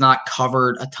program that's not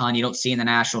covered a ton, you don't see in the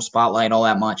national spotlight all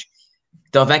that much,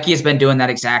 Del Vecchio's been doing that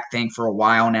exact thing for a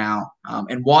while now.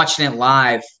 And watching it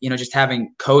live, just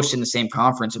having coached in the same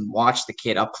conference and watched the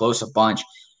kid up close a bunch,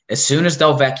 as soon as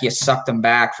Del Vecchio sucked him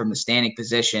back from the standing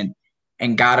position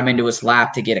and got him into his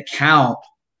lap to get a count,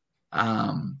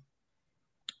 as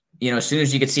soon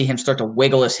as you could see him start to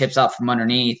wiggle his hips out from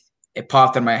underneath, it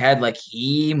popped in my head like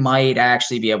he might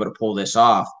actually be able to pull this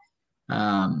off.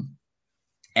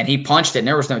 And he punched it, and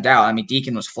there was no doubt. I mean,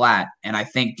 Deacon was flat, and I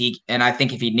think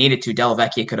if he needed to, Del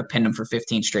Vecchio could have pinned him for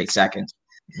 15 straight seconds.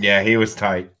 Yeah, he was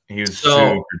tight. He was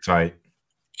super tight.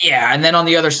 Yeah, and then on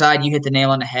the other side, you hit the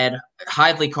nail on the head.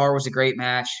 Hidley Carr was a great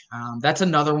match. That's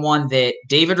another one that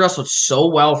David wrestled so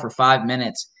well for 5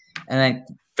 minutes, and then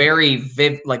very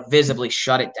visibly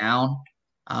shut it down.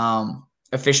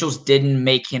 Officials didn't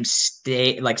make him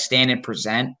stand and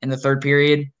present in the third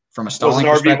period from a stalling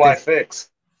perspective. It was an RBY fix.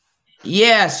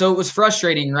 Yeah, so it was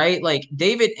frustrating, right? Like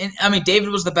David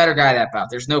was the better guy that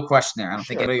bout. There's no question there. I don't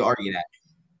think anybody argue that.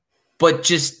 But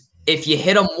just if you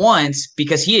hit him once,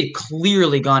 because he had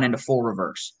clearly gone into full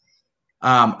reverse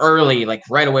early, like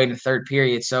right away in the third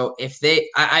period. So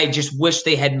I just wish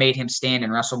they had made him stand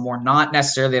and wrestle more. Not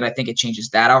necessarily that I think it changes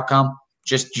that outcome,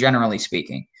 just generally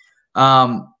speaking.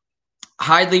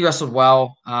 Hidley wrestled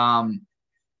well,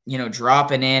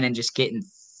 dropping in and just getting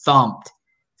thumped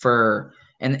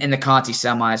in the Conti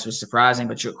semis was surprising,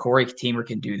 but Corey Teamer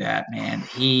can do that, man.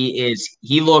 He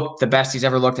looked the best he's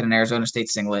ever looked in an Arizona State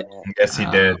singlet. Yes, he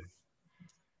did.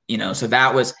 So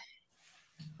that was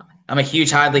 – I'm a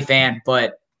huge Hidley fan,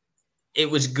 but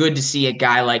it was good to see a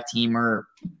guy like Teamer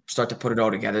start to put it all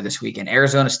together this weekend.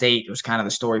 Arizona State was kind of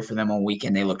the story for them all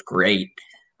weekend. They looked great.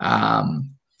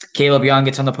 Caleb Young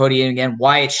gets on the podium again.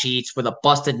 Wyatt Sheets with a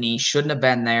busted knee, shouldn't have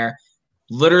been there.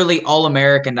 Literally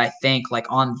All-American, I think, like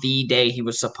on the day he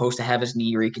was supposed to have his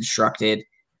knee reconstructed.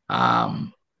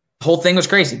 The whole thing was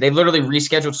crazy. They literally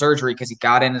rescheduled surgery because he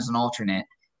got in as an alternate,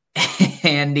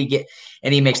 and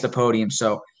he makes the podium.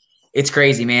 So it's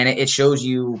crazy, man. It shows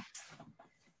you,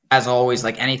 as always,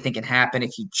 like anything can happen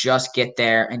if you just get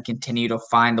there and continue to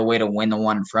find the way to win the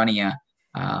one in front of you.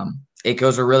 It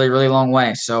goes a really, really long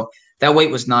way. So that weight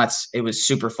was nuts. It was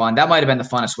super fun. That might have been the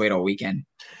funnest weight all weekend.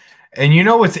 And you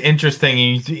know what's interesting,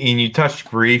 and you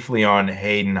touched briefly on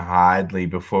Hayden Hidley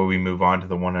before we move on to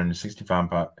the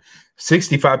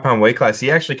 165-pound weight class.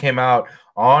 He actually came out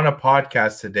on a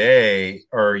podcast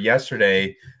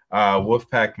yesterday,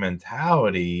 Wolfpack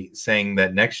Mentality, saying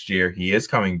that next year he is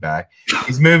coming back.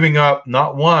 He's moving up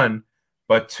not one,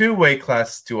 but 2 weight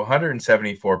classes to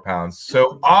 174 pounds.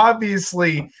 So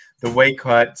obviously the weight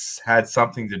cuts had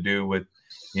something to do with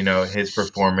his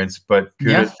performance, but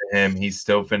kudos to him. He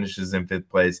still finishes in 5th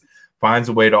place, finds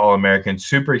a way to All-American.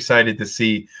 Super excited to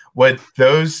see what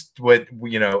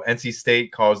NC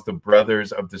State calls the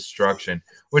Brothers of Destruction,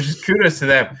 which is kudos to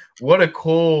them. What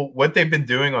they've been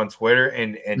doing on Twitter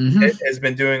and Pitt has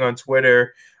been doing on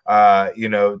Twitter,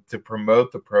 to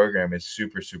promote the program is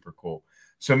super, super cool.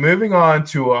 So moving on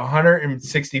to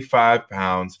 165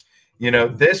 pounds,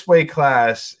 this weight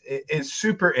class is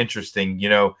super interesting.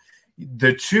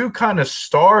 The two kind of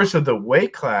stars of the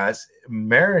weight class,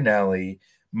 Marinelli,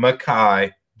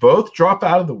 Mackay, both drop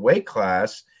out of the weight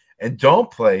class and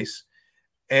don't place.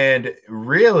 And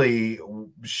really,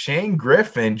 Shane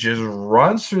Griffin just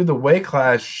runs through the weight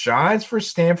class, shines for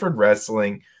Stanford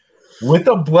Wrestling with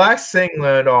a black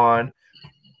singlet on,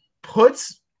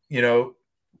 puts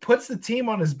the team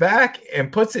on his back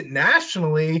and puts it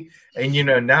nationally. And,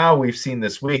 now we've seen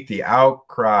this week the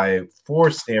outcry for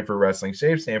Stanford Wrestling,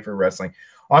 Save Stanford Wrestling.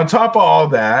 On top of all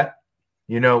that,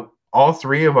 all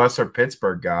 3 of us are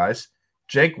Pittsburgh guys.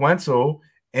 Jake Wenzel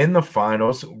in the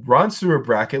finals, runs through a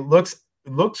bracket, looks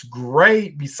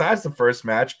great besides the first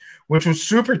match, which was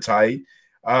super tight.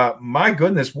 My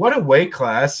goodness, what a weight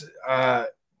class.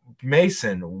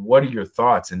 Mason, what are your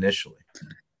thoughts initially?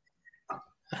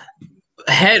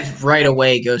 Head right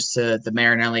away goes to the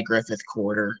Marinelli Griffith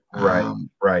quarter.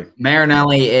 Right.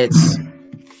 Marinelli,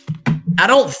 I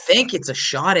don't think it's a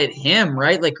shot at him,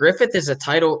 right? Like Griffith is a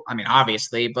title. I mean,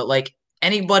 obviously, but like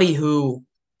anybody who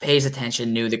pays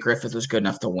attention knew that Griffith was good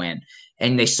enough to win.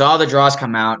 And they saw the draws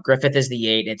come out. Griffith is the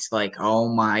 8. It's like,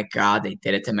 oh my God, they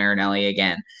did it to Marinelli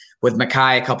again with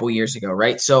Mackay a couple years ago,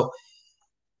 right? So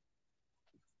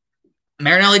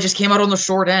Marinelli just came out on the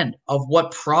short end of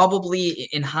what probably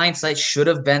in hindsight should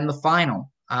have been the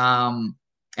final. And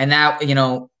that,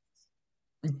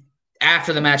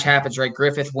 after the match happens, right,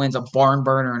 Griffith wins a barn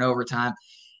burner in overtime.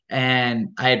 And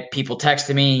I had people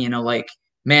texting me,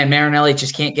 man, Marinelli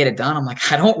just can't get it done. I'm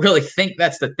like, I don't really think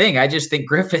that's the thing. I just think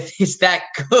Griffith is that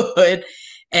good.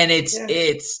 And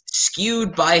it's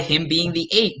skewed by him being the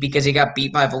 8 because he got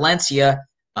beat by Valencia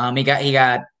He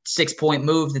got 6-point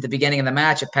moved at the beginning of the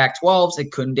match at Pac-12s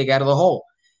and couldn't dig out of the hole.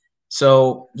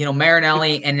 So,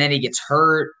 Marinelli, and then he gets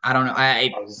hurt. I don't know.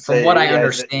 From what I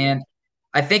understand,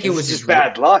 I think it was just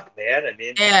bad luck, man. I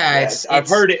mean, I've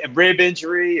heard it, a rib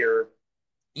injury or.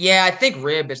 Yeah, I think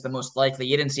rib is the most likely.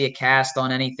 You didn't see a cast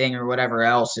on anything or whatever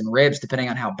else, and ribs, depending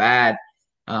on how bad.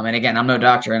 And again, I'm no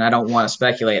doctor, and I don't want to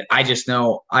speculate. I just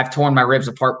know I've torn my ribs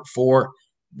apart before.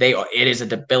 It is a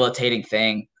debilitating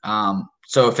thing.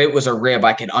 So if it was a rib,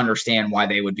 I could understand why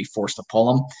they would be forced to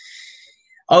pull them.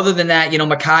 Other than that,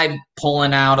 Mackay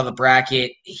pulling out of the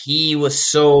bracket, he was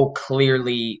so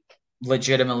clearly,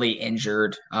 legitimately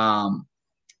injured.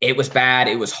 It was bad.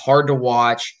 It was hard to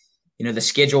watch. The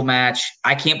schedule match,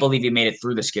 I can't believe he made it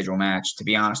through the schedule match, to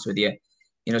be honest with you.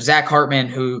 Zach Hartman,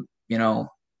 who,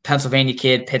 Pennsylvania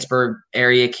kid, Pittsburgh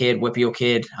area kid, Whippeal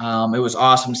kid. It was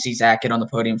awesome to see Zach get on the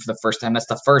podium for the first time. That's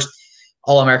the first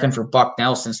All-American for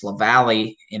Bucknell since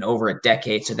LaValle in over a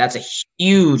decade. So that's a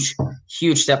huge,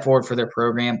 huge step forward for their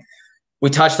program.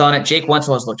 We touched on it. Jake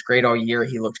Wentzel has looked great all year.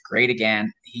 He looked great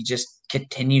again. He just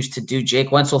continues to do Jake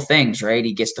Wentzel things, right?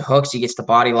 He gets the hooks, he gets the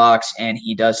body locks, and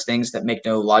he does things that make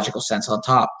no logical sense on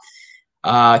top.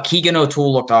 Keegan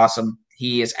O'Toole looked awesome.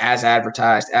 He is as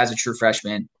advertised as a true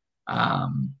freshman.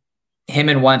 Him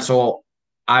and Wentzel,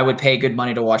 I would pay good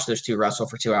money to watch those two wrestle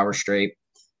for 2 hours straight.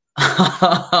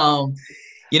 You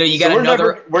got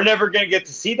another. We're never gonna get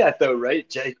to see that though, right?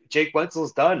 Jake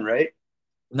Wentzel's done, right?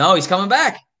 No, he's coming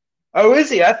back. Oh, is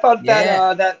he? I thought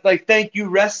that like Thank You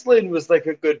Wrestling was like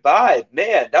a goodbye.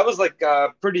 Man, that was like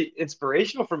pretty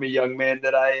inspirational from a young man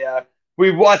that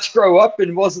we watched grow up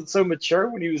and wasn't so mature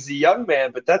when he was a young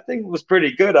man, but that thing was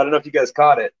pretty good. I don't know if you guys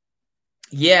caught it.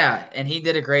 Yeah, and he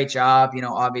did a great job.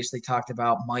 Obviously talked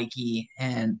about Mikey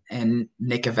and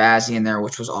Nick Avazzi in there,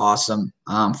 which was awesome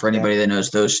for anybody that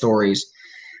knows those stories.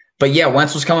 But yeah,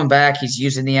 Wentzel's coming back. He's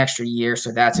using the extra year,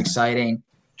 so that's exciting.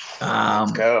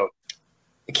 Let's go.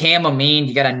 Cam Amin,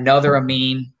 you got another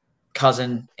Amin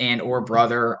cousin and or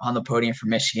brother on the podium for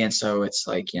Michigan, so it's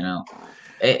like,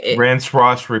 rinse,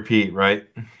 wash, repeat, right?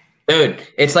 Dude,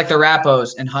 it's like the Rappos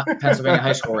in Pennsylvania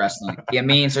high school wrestling. The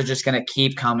Amins are just going to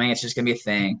keep coming. It's just going to be a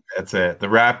thing. That's it. The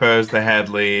Rappos, the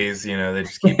Headleys, they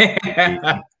just keep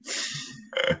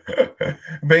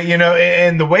But,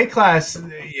 in the weight class, at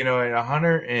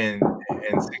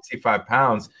 165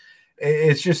 pounds,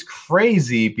 it's just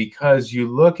crazy because you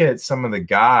look at some of the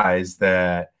guys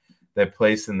that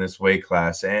place in this weight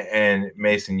class, and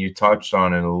Mason, you touched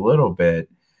on it a little bit,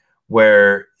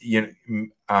 where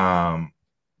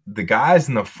the guys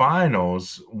in the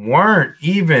finals weren't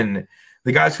even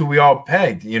the guys who we all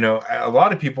pegged. A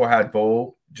lot of people had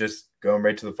Bull just going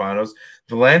right to the finals.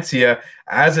 Valencia,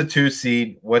 as a 2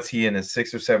 seed, what's he in his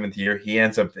 6th or 7th year? He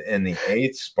ends up in the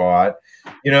 8th spot.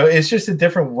 It's just a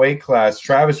different weight class.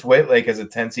 Travis Waitlake as a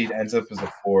 10 seed ends up as a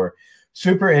 4.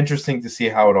 Super interesting to see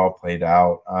how it all played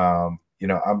out. I'm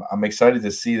excited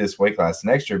to see this weight class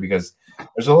next year because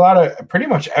there's a lot of pretty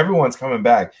much everyone's coming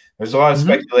back. There's a lot of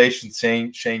speculation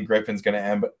saying Shane Griffin's going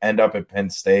to end up at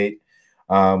Penn State,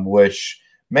 which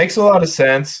makes a lot of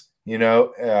sense,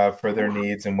 for their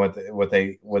needs and what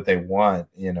they want.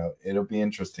 It'll be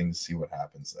interesting to see what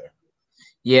happens there.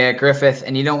 Yeah, Griffith,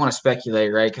 and you don't want to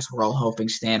speculate, right? Because we're all hoping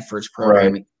Stanford's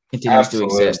program continues to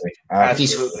exist.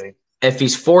 Absolutely. If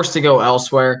he's forced to go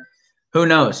elsewhere, who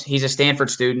knows? He's a Stanford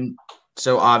student.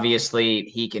 So obviously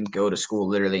he can go to school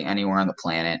literally anywhere on the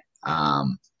planet.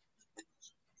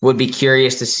 Would be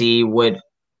curious to see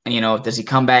does he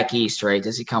come back east, right?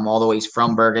 Does he come all the way? He's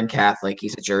from Bergen Catholic.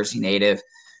 He's a Jersey native.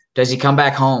 Does he come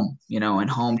back home? And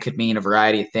home could mean a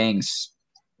variety of things.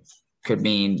 Could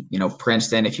mean,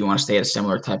 Princeton if you want to stay at a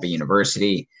similar type of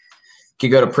university.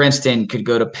 Could go to Princeton, could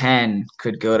go to Penn,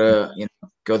 could go to,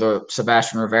 go the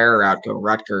Sebastian Rivera route, go to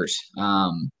Rutgers,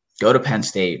 go to Penn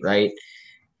State, right?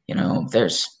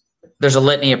 There's a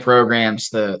litany of programs,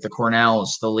 the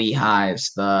Cornells, the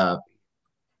Lehighs,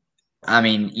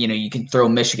 you can throw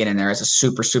Michigan in there as a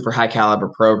super, super high caliber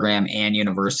program and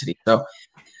university. So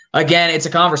again, it's a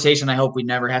conversation I hope we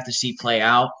never have to see play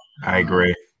out. I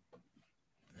agree.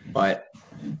 But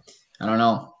I don't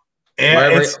know.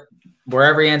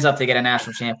 Wherever he ends up, they get a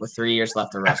national champ with 3 years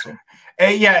left to wrestle.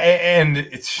 And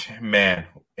it's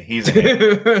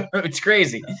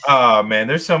crazy. Oh man,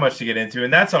 there's so much to get into,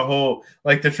 and that's a whole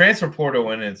the transfer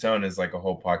portal in its own is like a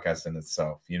whole podcast in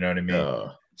itself. You know what I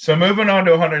mean? So moving on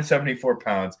to 174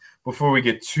 pounds before we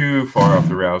get too far off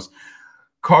the rails,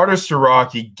 Carter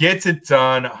Starocki gets it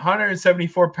done.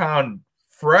 174-pound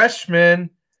freshman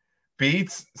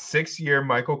beats 6-year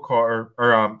Michael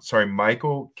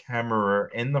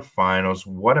Kammerer in the finals.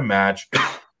 What a match.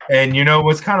 And you know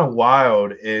what's kind of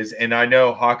wild is, and I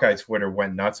know Hawkeye Twitter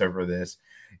went nuts over this.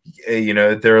 You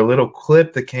know, there a little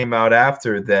clip that came out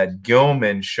after that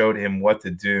Gilman showed him what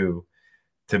to do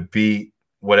to beat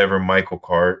whatever Michael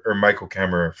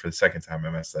Kemerer, for the second time I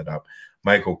messed that up.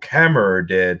 Michael Kemerer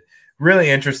did. Really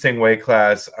interesting weight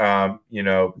class. You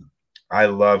know, I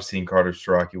love seeing Carter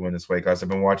Strachey win this weight class. I've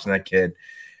been watching that kid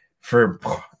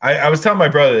I was telling my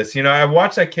brother this. You know, I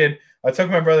watched that kid. I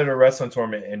took my brother to a wrestling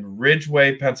tournament in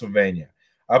Ridgeway, Pennsylvania,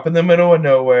 up in the middle of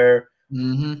nowhere.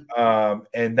 Mm-hmm.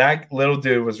 And that little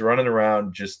dude was running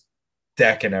around just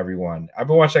decking everyone. I've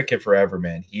been watching that kid forever,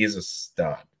 man. He is a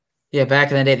stud. Yeah, back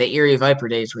in the day, the Erie Viper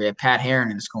days where you had Pat Heron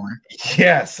in his corner.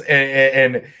 Yes,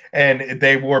 and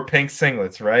they wore pink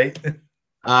singlets, right?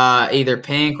 Either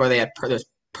pink or they had those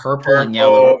purple and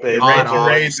yellow. The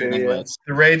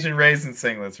Rage and Raisin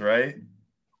singlets, right?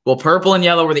 Well, purple and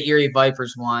yellow were the Erie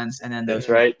Vipers ones, and then That's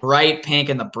the right. bright pink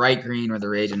and the bright green were the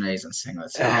Rage and Raisin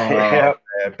singlets. Yeah.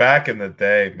 Back in the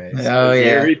day, Mace. Oh,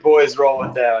 yeah. Erie boys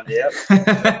rolling down, yep.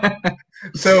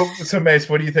 So Mace,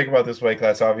 what do you think about this weight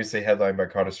class? Obviously headlined by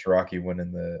Carter Strachey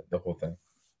winning the whole thing.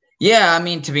 Yeah, I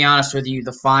mean, to be honest with you,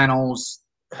 the finals,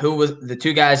 who was the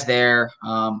two guys there,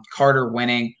 Carter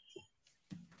winning.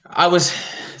 I was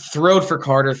thrilled for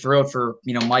Carter, thrilled for,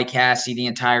 you know, Mike Hassey, the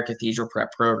entire Cathedral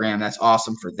Prep program. That's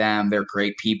awesome for them. They're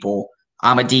great people.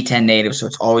 I'm a D10 native, so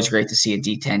it's always great to see a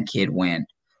D10 kid win.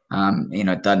 You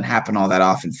know, it doesn't happen all that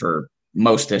often for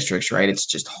most districts, right? It's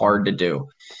just hard to do.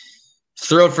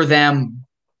 Thrilled for them.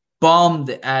 Bummed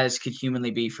as could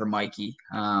humanly be for Mikey.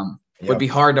 Would be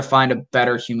hard to find a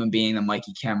better human being than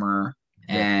Mikey Kemerer.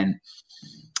 And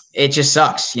it just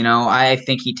sucks. You know, I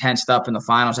think he tensed up in the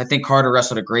finals. I think Carter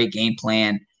wrestled a great game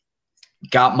plan,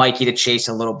 got Mikey to chase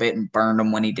a little bit and burned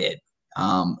him when he did.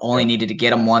 Only needed to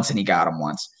get him once, and he got him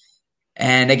once.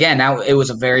 And again, now it was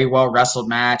a very well wrestled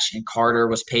match, and Carter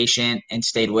was patient and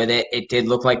stayed with it. It did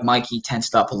look like Mikey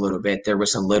tensed up a little bit. There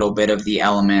was a little bit of the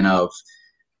element of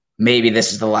maybe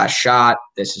this is the last shot.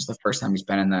 This is the first time he's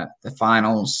been in the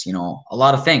finals. You know, a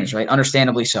lot of things, right?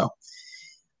 Understandably so.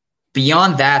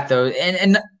 Beyond that, though,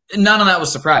 and none of that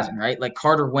was surprising, right? Like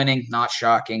Carter winning, not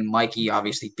shocking. Mikey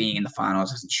obviously being in the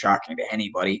finals isn't shocking to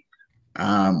anybody.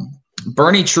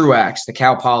 Bernie Truax, the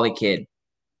Cal Poly kid.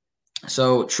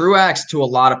 So Truax, to a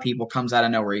lot of people, comes out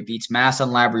of nowhere. He beats Massa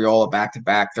and Labriola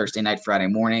back-to-back Thursday night, Friday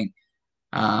morning.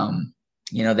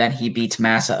 You know, then he beats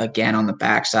Massa again on the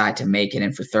backside to make it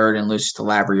in for third and loses to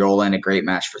Labriola in a great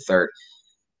match for third.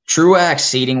 Truax,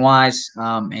 seeding-wise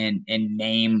and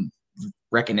name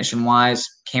recognition-wise,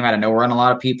 came out of nowhere on a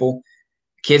lot of people.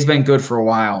 Kid's been good for a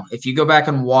while. If you go back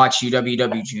and watch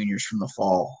UWW Juniors from the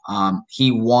fall,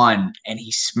 he won and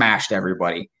he smashed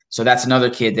everybody. So that's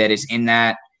another kid that is in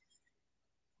that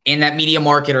media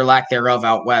market or lack thereof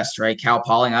out west, right? Cal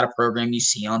Poly, not a program you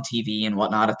see on TV and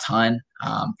whatnot a ton.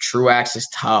 Truax is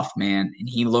tough, man, and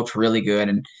he looked really good.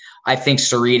 And I think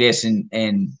Cerritos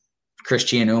and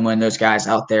Christian Uma and those guys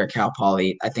out there at Cal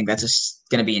Poly, I think that's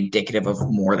going to be indicative of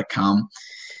more to come.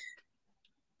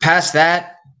 Past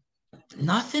that,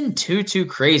 nothing too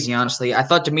crazy, honestly. I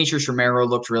thought Demetrius Romero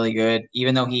looked really good,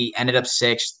 even though he ended up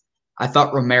sixth. I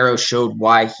thought Romero showed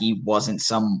why he wasn't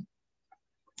some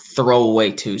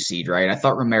throwaway 2 seed, right? I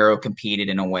thought Romero competed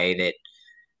in a way that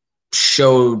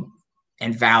showed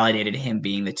and validated him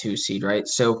being the 2 seed, right?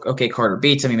 So, okay, Carter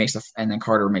beats him, and then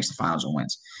Carter makes the finals and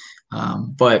wins.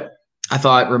 But I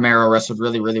thought Romero wrestled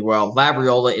really, really well.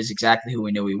 Labriola is exactly who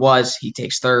we knew he was. He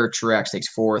takes third. Truax takes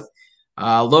fourth.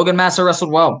 Logan Massa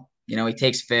wrestled well. You know, he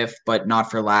takes fifth, but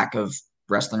not for lack of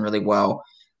wrestling really well.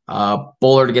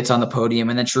 Bullard gets on the podium,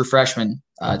 and then true freshman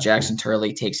Jackson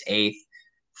Turley takes eighth.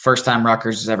 First time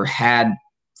Rutgers has ever had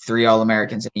 3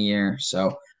 All-Americans in a year.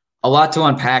 So a lot to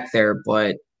unpack there,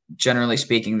 but generally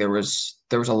speaking, there was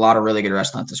a lot of really good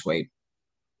wrestling at this weight.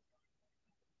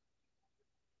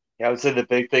 Yeah, I would say the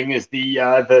big thing is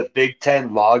the Big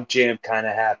Ten log jam kind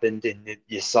of happened, and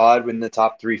you saw it when the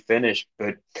top 3 finished.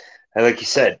 But like you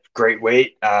said, great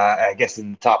weight. I guess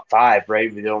in the top 5,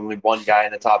 right? We had only one guy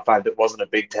in the top 5 that wasn't a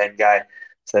Big Ten guy,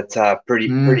 so that's pretty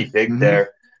big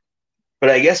there. But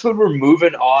I guess when we're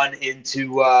moving on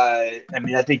into, I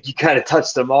think you kind of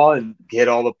touched them all and hit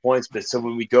all the points. But so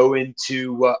when we go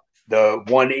into the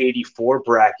 184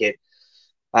 bracket,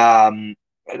 I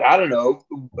don't know.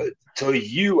 To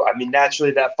you, naturally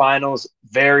that finals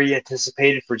very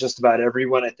anticipated for just about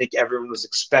everyone. I think everyone was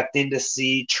expecting to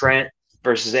see Trent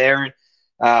versus Aaron.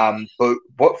 But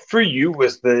what for you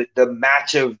was the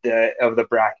match of the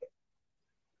bracket?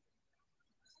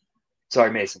 Sorry,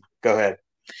 Mason. Go ahead.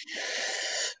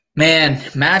 Man,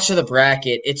 match of the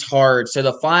bracket, it's hard. So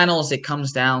the finals, it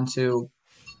comes down to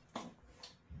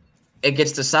it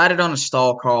gets decided on a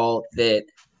stall call that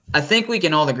I think we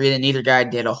can all agree that neither guy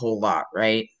did a whole lot,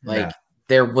 right? Like Yeah.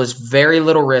 there was very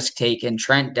little risk taken.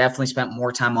 Trent definitely spent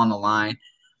more time on the line.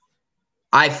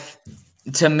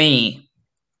 To me,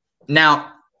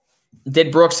 now,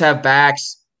 did Brooks have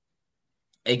backs?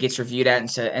 It gets reviewed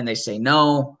at and they say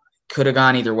no. Could have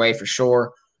gone either way for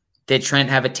sure. Did Trent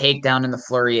have a takedown in the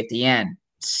flurry at the end?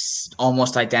 It's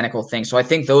almost identical thing. So I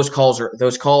think those calls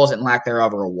and lack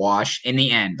thereof are a wash. In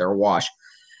the end, they're a wash.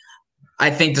 I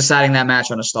think deciding that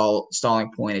match on a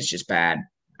stalling point is just bad.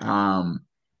 And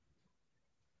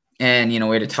we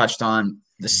had touched on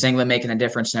the singlet making a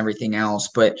difference and everything else,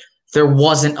 but there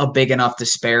wasn't a big enough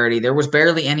disparity. There was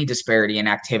barely any disparity in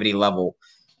activity level.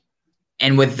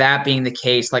 And with that being the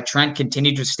case, like Trent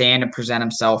continued to stand and present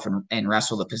himself and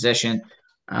wrestle the position.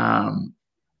 A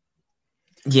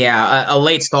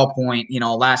late stall point,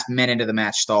 last minute of the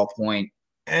match stall point,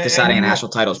 deciding a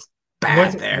national title is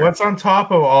bad there. What's on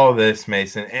top of all of this,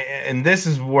 Mason, and this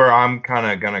is where I'm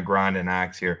kind of going to grind an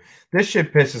axe here. This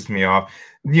shit pisses me off.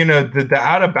 The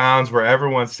out of bounds where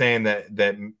everyone's saying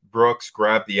that Brooks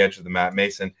grabbed the edge of the mat.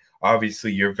 Mason,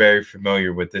 obviously you're very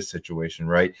familiar with this situation,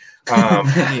 right?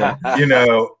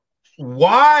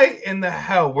 Why in the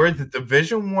hell, we're at the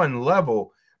Division I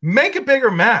level, make a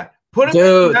bigger mat. Put him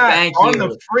on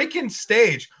the freaking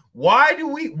stage. Why do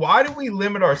we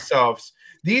limit ourselves?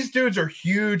 These dudes are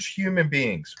huge human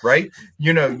beings, right?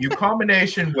 You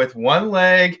combination with one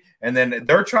leg, and then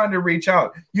they're trying to reach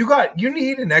out. You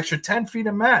need an extra 10 feet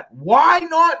of mat. Why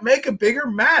not make a bigger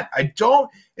mat?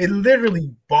 It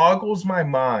literally boggles my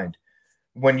mind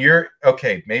when you're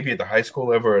maybe at the high school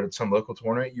level or at some local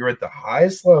tournament, you're at the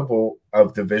highest level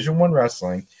of Division I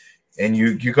wrestling, and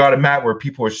you got a mat where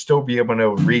people are still be able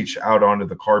to reach out onto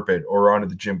the carpet or onto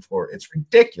the gym floor. It's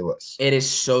ridiculous. It is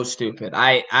so stupid.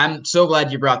 I'm so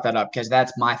glad you brought that up because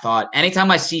that's my thought.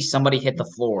 Anytime I see somebody hit the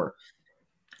floor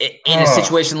in a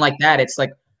situation like that, it's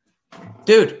like,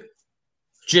 dude,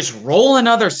 just roll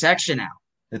another section out.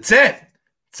 That's it.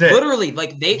 Literally,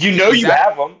 like you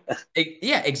have them.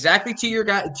 Yeah, exactly. To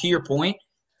your point,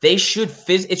 it should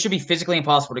be physically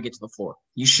impossible to get to the floor.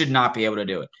 You should not be able to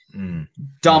do it.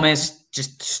 Dumbest,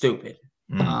 just stupid.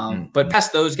 But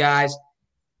past those guys,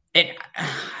 and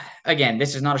again,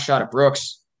 this is not a shot at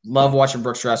Brooks. Love watching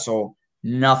Brooks wrestle.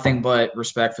 Nothing but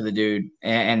respect for the dude,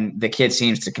 and the kid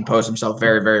seems to compose himself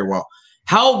very, very well.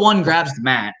 How one grabs the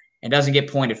mat and doesn't get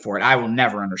pointed for it, I will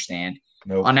never understand.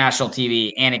 Nope. On national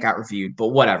TV, and it got reviewed, but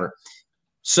whatever.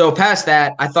 So past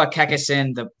that, I thought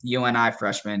Kekison, the UNI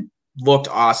freshman, looked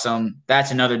awesome. That's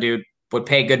another dude. Would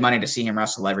pay good money to see him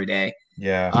wrestle every day.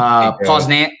 Yeah.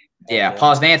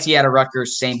 Poznanski out of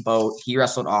Rutgers, same boat. He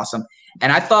wrestled awesome.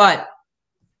 And I thought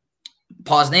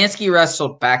Poznanski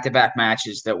wrestled back-to-back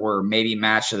matches that were maybe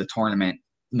match of the tournament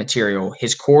material.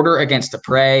 His quarter against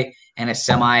Dupre and his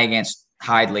semi against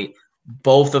Hidley.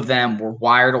 Both of them were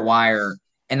wire to wire.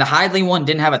 And the Hidley one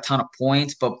didn't have a ton of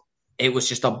points, but it was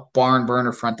just a barn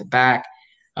burner front to back.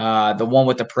 The one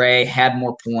with the Prey had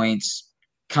more points.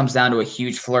 Comes down to a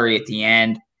huge flurry at the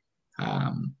end.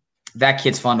 That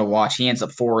kid's fun to watch. He ends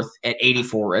up fourth at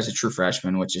 84 as a true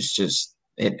freshman, which is just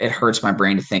it hurts my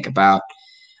brain to think about.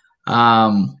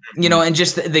 And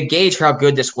just the gauge for how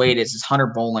good this weight is Hunter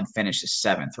Bolin finishes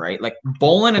seventh, right? Like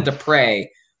Bolin and Dupre,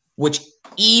 which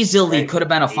easily could have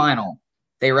been a final,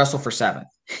 they wrestle for seventh.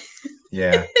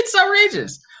 Yeah. It's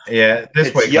outrageous. Yeah.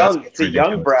 It's a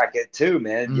young bracket too,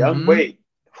 man. Mm-hmm. Young weight.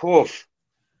 Oof.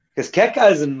 Because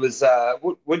Keckeisen was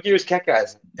what year is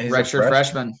Keckeisen? Redshirt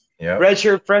freshman. Yeah.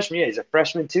 Redshirt freshman. Yeah, he's a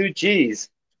freshman too. Jeez.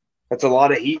 That's a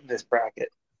lot of heat in this bracket.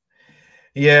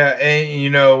 Yeah,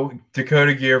 and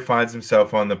Dakota Gear finds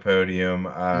himself on the podium.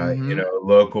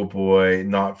 Local boy,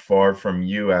 not far from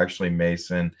you, actually,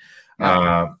 Mason.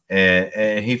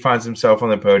 And he finds himself on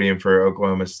the podium for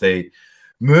Oklahoma State.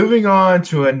 Moving on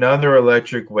to another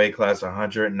electric weight class,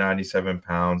 197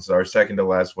 pounds, our second to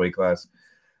last weight class.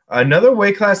 Another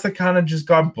weight class that kind of just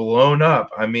got blown up.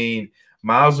 I mean,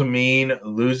 Miles Amin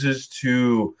loses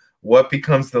to what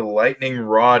becomes the lightning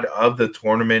rod of the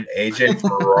tournament, AJ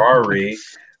Ferrari,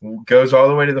 goes all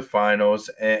the way to the finals,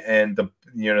 and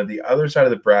the other side of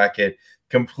the bracket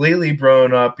completely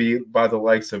blown up by the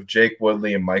likes of Jake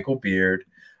Woodley and Michael Beard.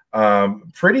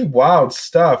 Pretty wild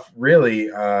stuff, really.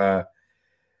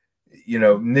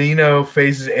 Nino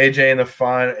faces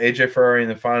AJ Ferrari in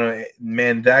the final.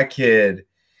 Man, that kid,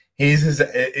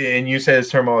 and you say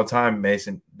this term all the time,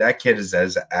 Mason, that kid is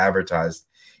as advertised.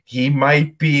 He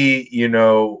might be,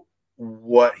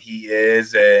 what he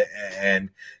is and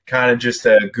kind of just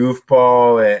a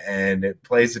goofball and it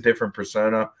plays a different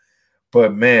persona.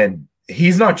 But, man,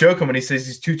 he's not joking when he says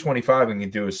he's 225 and can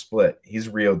do a split. He's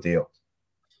real deal.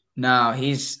 No,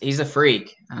 he's a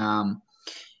freak.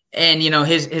 And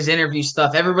his interview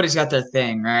stuff, everybody's got their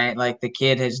thing, right? Like the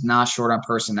kid is not short on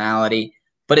personality.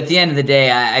 But at the end of the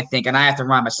day, I think, and I have to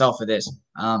remind myself of this,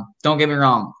 don't get me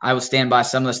wrong. I will stand by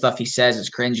some of the stuff he says is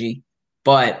cringy,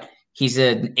 but he's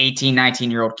an 18,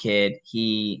 19-year-old kid.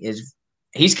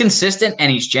 He's consistent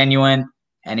and he's genuine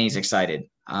and he's excited.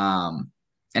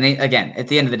 Again, at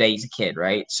the end of the day, he's a kid,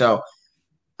 right? So,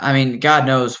 I mean, God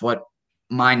knows what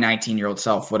my 19-year-old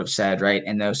self would have said, right,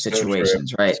 in those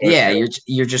situations, right? Yeah,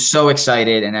 you're just so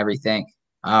excited and everything.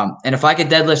 And if I could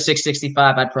deadlift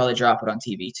 665, I'd probably drop it on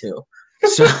TV too.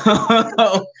 So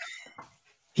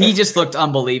he just looked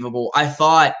unbelievable. I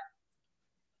thought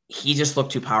he just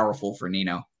looked too powerful for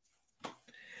Nino.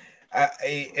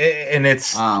 And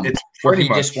it's where he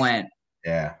just went.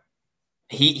 Yeah.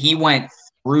 He went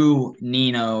through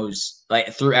Nino's,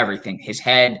 like through everything, his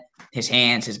head, his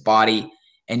hands, his body,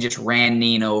 and just ran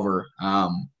Nino over.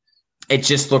 It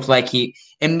just looked like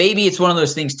and maybe it's one of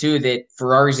those things too that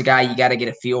Ferrari's a guy you got to get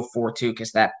a feel for too,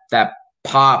 because that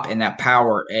pop and that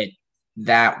power at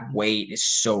that weight is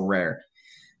so rare.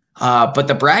 But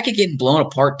the bracket getting blown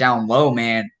apart down low,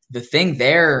 man. The thing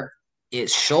there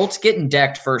is Schultz getting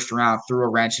decked first round threw a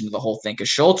wrench into the whole thing because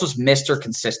Schultz was Mr.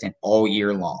 Consistent all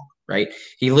year long, right?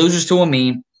 He loses to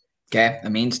Amin. Okay,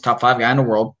 Amin's top 5 guy in the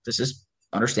world. This is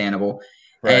understandable.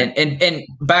 Right. And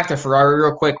back to Ferrari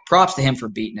real quick. Props to him for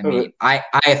beating Amin. I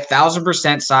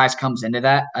 1,000% size comes into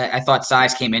that. I thought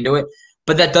size came into it,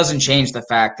 but that doesn't change the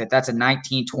fact that that's a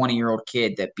 19, 20-year-old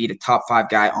kid that beat a top 5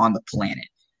 guy on the planet.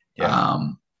 Yeah.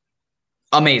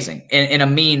 Amazing. And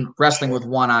Amin wrestling with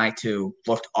one eye too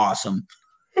looked awesome.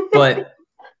 But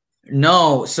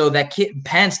no, so that kid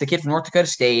Pence, the kid from North Dakota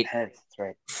State, Pence, that's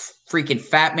right. Freaking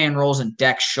fat man rolls and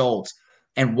deck Schultz.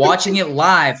 And watching it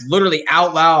live, literally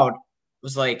out loud,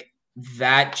 was like,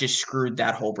 that just screwed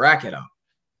that whole bracket up.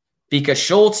 Because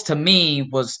Schultz, to me,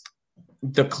 was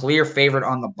the clear favorite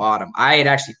on the bottom. I had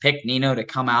actually picked Nino to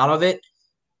come out of it,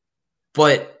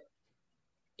 but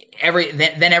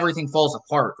then everything falls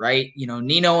apart, right?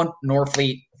 Nino and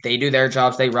Norfleet, they do their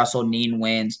jobs. They wrestle. Neen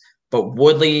wins. But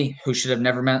Woodley, who should have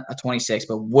never meant a 26,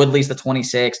 but Woodley's the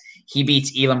 26. He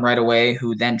beats Elam right away,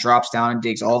 who then drops down and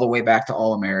digs all the way back to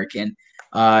All-American.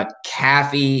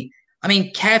 Caffey,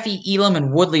 Elam,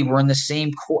 and Woodley were in the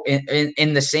same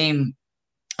in the same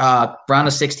round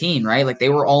of 16, right? Like they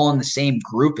were all in the same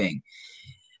grouping.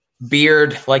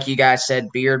 Beard, like you guys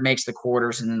said, Beard makes the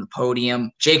quarters and then the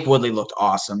podium. Jake Woodley looked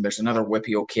awesome. There's another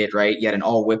Whippeal kid, right? You had an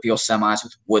all Whippeal semis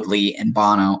with Woodley and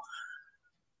Bono.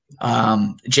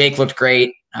 Jake looked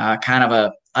great. Kind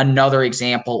of another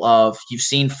example of you've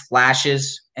seen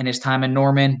flashes in his time in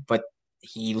Norman, but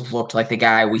he looked like the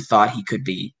guy we thought he could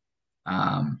be.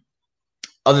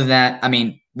 Other than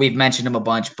that, we've mentioned him a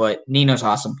bunch, but Nino's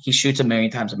awesome. He shoots 1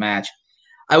 million times a match.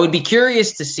 I would be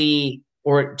curious to see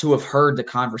or to have heard the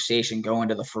conversation go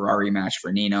into the Ferrari match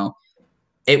for Nino.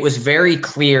 It was very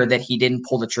clear that he didn't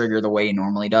pull the trigger the way he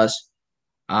normally does.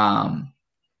 I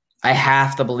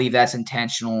have to believe that's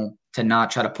intentional to not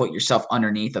try to put yourself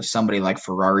underneath of somebody like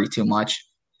Ferrari too much.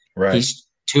 Right. He's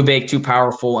too big, too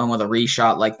powerful, and with a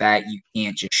reshot like that, you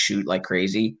can't just shoot like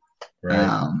crazy.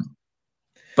 Right.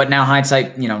 But now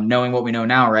hindsight, knowing what we know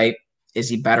now, right, is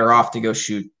he better off to go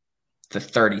shoot the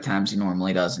 30 times he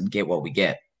normally does and get what we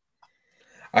get?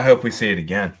 I hope we see it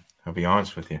again. I'll be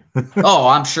honest with you. Oh,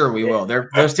 I'm sure we will.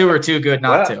 Those two are too good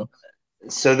not to.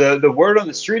 So the word on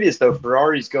the street is, though,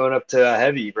 Ferrari's going up to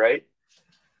heavy, right?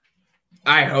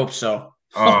 I hope so.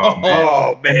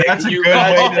 Oh, man. That's a good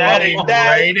way to lead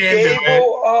right into it.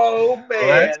 Oh,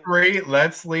 man.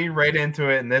 Let's lead right into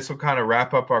it, and this will kind of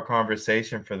wrap up our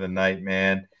conversation for the night,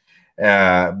 man.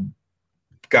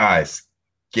 Guys,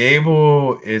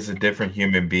 Gable is a different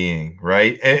human being,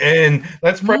 right? And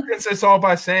let's preface this all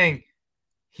by saying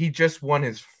he just won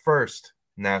his first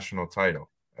national title,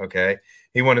 okay?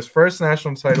 He won his first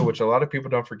national title, which a lot of people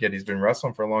don't forget. He's been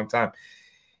wrestling for a long time.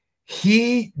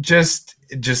 He just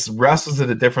wrestles at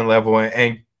a different level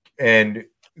and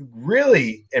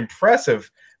really impressive.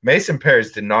 Mason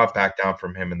Perez did not back down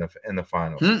from him in the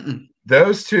finals.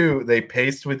 Those two, they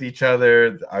paced with each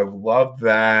other. I love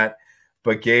that.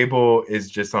 But Gable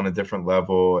is just on a different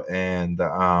level. And,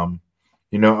 I'm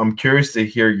curious to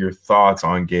hear your thoughts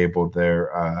on Gable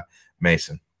there,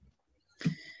 Mason.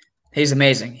 He's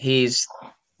amazing. He's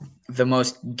the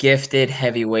most gifted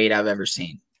heavyweight I've ever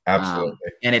seen. Absolutely.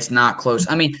 And it's not close.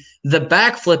 The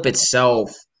backflip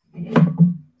itself,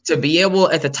 to be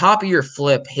able at the top of your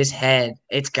flip, his head,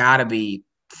 it's got to be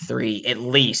at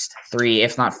least 3,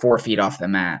 if not 4 feet off the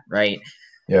mat, right?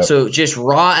 Yeah. So just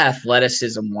raw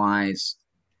athleticism wise,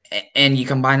 and you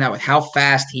combine that with how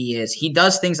fast he is. He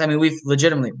does things. I mean,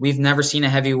 we've never seen a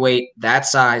heavyweight that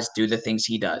size do the things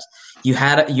he does. We've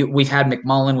had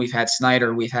McMullen, we've had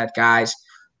Snyder, we've had guys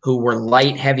who were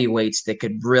light heavyweights that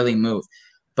could really move.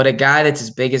 But a guy that's as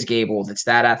big as Gable, that's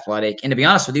that athletic, and to be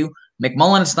honest with you,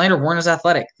 McMullen and Snyder weren't as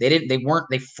athletic. They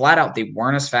flat out, they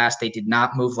weren't as fast. They did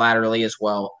not move laterally as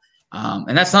well.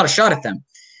 And that's not a shot at them.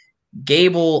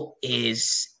 Gable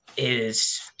is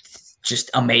just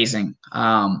amazing.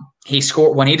 He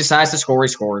score when he decides to score, he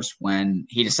scores. When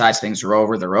he decides things are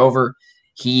over, they're over.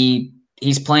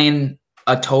 He's playing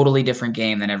a totally different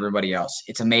game than everybody else.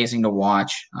 It's amazing to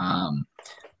watch.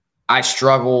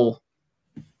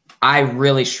 I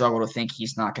really struggle to think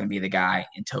he's not going to be the guy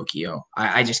in Tokyo.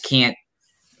 I just can't.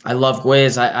 I love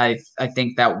Gwiz. I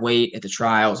think that weight at the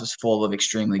trials is full of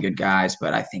extremely good guys,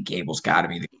 but I think Gable's got to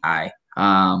be the guy.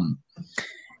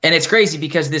 And it's crazy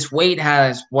because this weight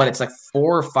has it's like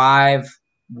 4 or 5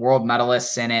 world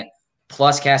medalists in it,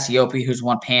 plus Cassiope, who's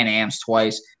won Pan Ams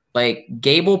twice. Like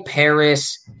Gable,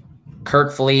 Paris,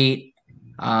 Kirk Fleet,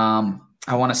 I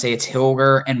want to say it's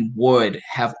Hilger and Wood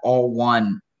have all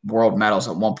won world medals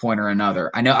at one point or another.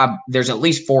 I know there's at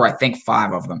least 4, I think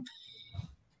 5 of them.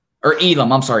 Or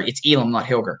Elam, I'm sorry, it's Elam, not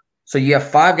Hilger. So you have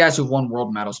 5 guys who've won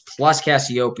world medals, plus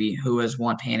Cassiope, who has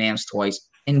won Pan Ams twice,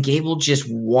 and Gable just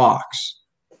walks.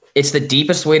 It's the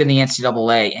deepest weight in the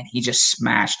NCAA, and he just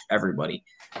smashed everybody.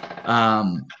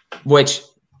 Which,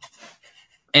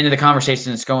 into the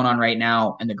conversation that's going on right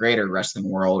now in the greater wrestling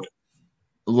world,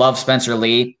 love Spencer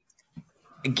Lee.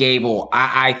 Gable,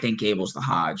 I think Gable's the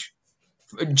Hodge.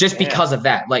 Just because of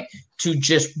that. Like, to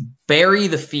just bury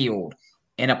the field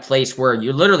in a place where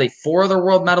you're literally 4 other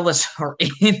world medalists are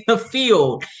in the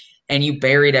field, and you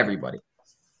buried everybody.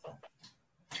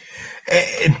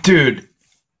 Dude,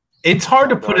 it's hard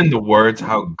to put into words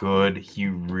how good he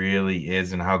really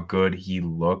is and how good he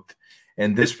looked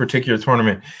in this particular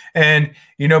tournament. And,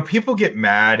 people get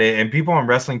mad and people on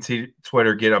wrestling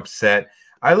Twitter get upset.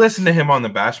 I listened to him on the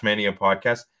Bashmania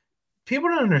podcast. People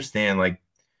don't understand, like,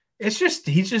 he's just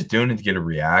doing it to get a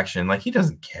reaction. Like, he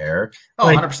doesn't care. Oh,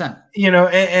 like, 100%.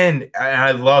 And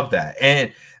I love that.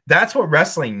 And that's what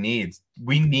wrestling needs.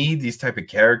 We need these type of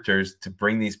characters to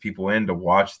bring these people in to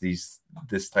watch this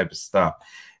type of stuff.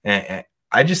 And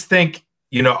I just think,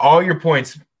 all your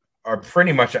points are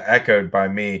pretty much echoed by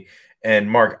me. And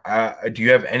Mark, do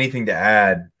you have anything to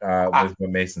add with what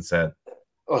Mason said?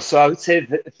 Oh, so I would say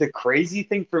the crazy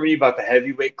thing for me about the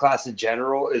heavyweight class in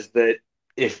general is that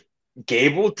if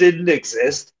Gable didn't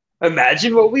exist,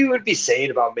 imagine what we would be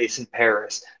saying about Mason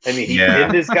Paris. I mean, he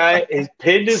pinned his guy in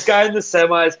the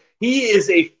semis. He is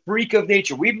a freak of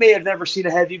nature. We may have never seen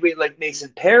a heavyweight like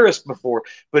Mason Paris before,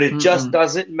 but it just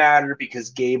doesn't matter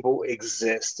because Gable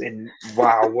exists. And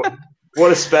wow,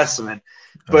 what a specimen.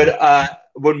 But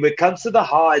when it comes to the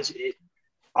Hodge,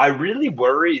 I really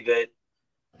worry that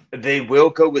they will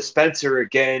go with Spencer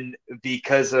again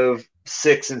because of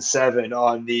 6 and 7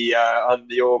 on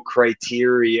the old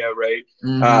criteria, right?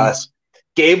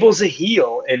 Gable's a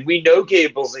heel, and we know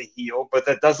Gable's a heel, but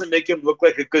that doesn't make him look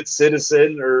like a good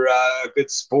citizen or a good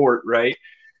sport, right?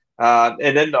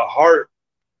 And then the Hart,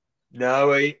 no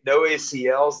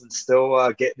ACLs and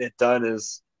still getting it done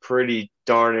is pretty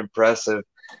darn impressive.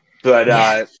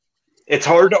 But it's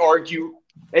hard to argue.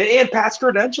 And Pat's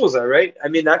credentials are right. I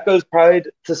mean, that goes probably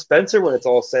to Spencer when it's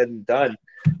all said and done.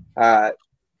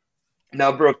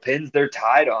 Number of pins they're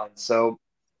tied on. So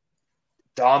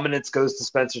dominance goes to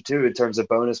Spencer too in terms of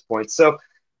bonus points. So,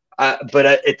 but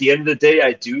at the end of the day,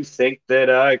 I do think that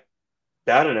I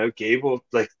don't know, Gable,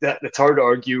 like that. It's hard to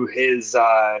argue his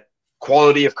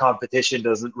quality of competition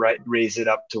doesn't raise it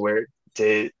up to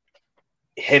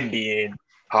him being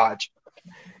Hodge.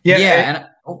 Yeah.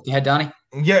 And Donnie.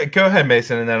 Yeah, go ahead,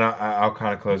 Mason, and then I'll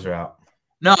kind of close her out.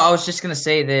 No, I was just going to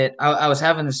say that I was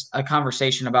having a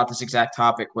conversation about this exact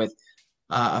topic with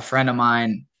a friend of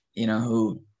mine,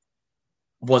 who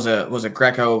was a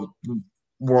Greco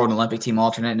World Olympic team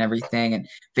alternate and everything. And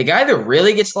the guy that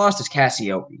really gets lost is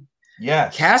Cassiope.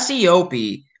 Yes.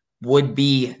 Cassiope would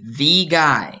be the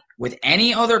guy with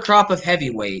any other crop of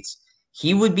heavyweights.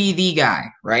 He would be the guy,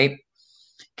 right?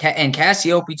 And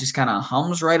Cassiope just kind of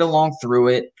hums right along through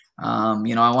it. I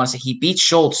want to say he beat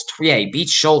Schultz. He beat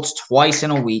Schultz twice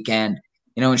in a weekend.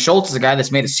 And Schultz is a guy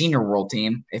that's made a senior world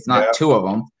team, if not 2 of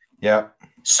them. Yeah.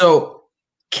 So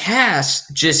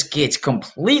Cass just gets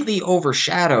completely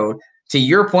overshadowed, to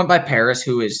your point, by Paris,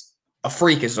 who is a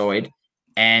freakazoid,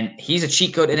 and he's a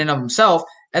cheat code in and of himself.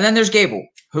 And then there's Gable,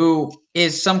 who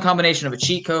is some combination of a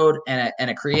cheat code and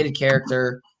a created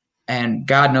character and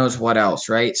God knows what else,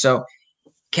 right? So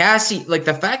like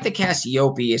the fact that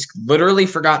Cassiope is literally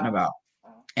forgotten about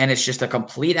and it's just a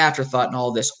complete afterthought in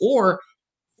all this, or,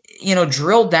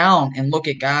 drill down and look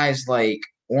at guys like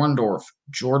Orndorff,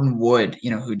 Jordan Wood,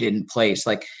 who didn't place,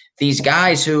 like these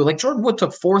guys who, like Jordan Wood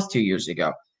took fourth 2 years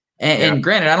ago. And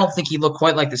granted, I don't think he looked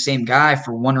quite like the same guy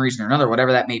for one reason or another,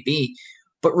 whatever that may be.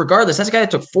 But regardless, that's a guy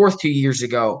that took fourth 2 years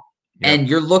ago. Yep. And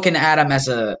you're looking at him as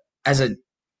a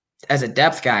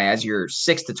depth guy, as your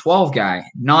 6 to 12 guy,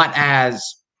 not as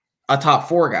a top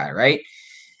 4 guy, right?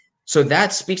 So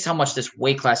that speaks how much this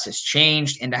weight class has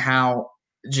changed and how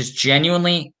just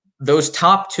genuinely those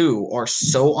top 2 are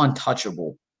so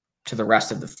untouchable to the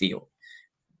rest of the field.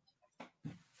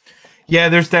 Yeah,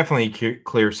 there's definitely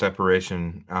clear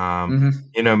separation.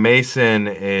 Mason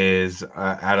is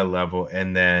at a level,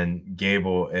 and then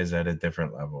Gable is at a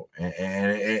different level,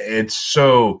 and it's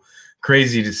so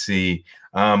crazy to see.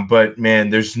 But man,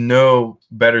 there's no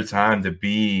better time to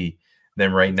be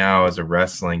than right now as a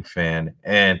wrestling fan.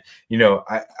 And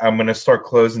I'm gonna start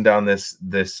closing down this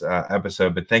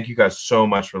episode. But thank you guys so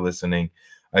much for listening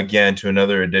again to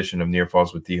another edition of Near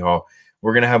Falls with D Hall.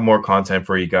 We're gonna have more content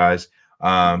for you guys.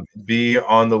 Be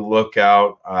on the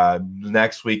lookout.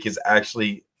 Next week is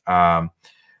actually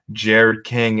Jared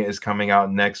King is coming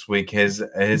out next week. His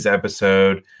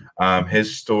episode,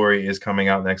 his story is coming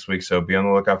out next week. So be on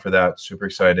the lookout for that. Super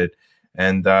excited.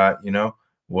 And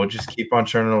we'll just keep on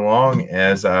churning along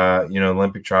as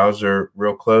Olympic trials are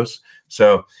real close.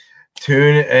 So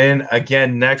tune in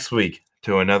again next week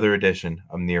to another edition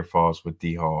of Near Falls with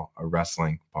D Hall, a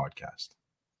wrestling podcast.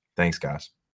 Thanks, guys.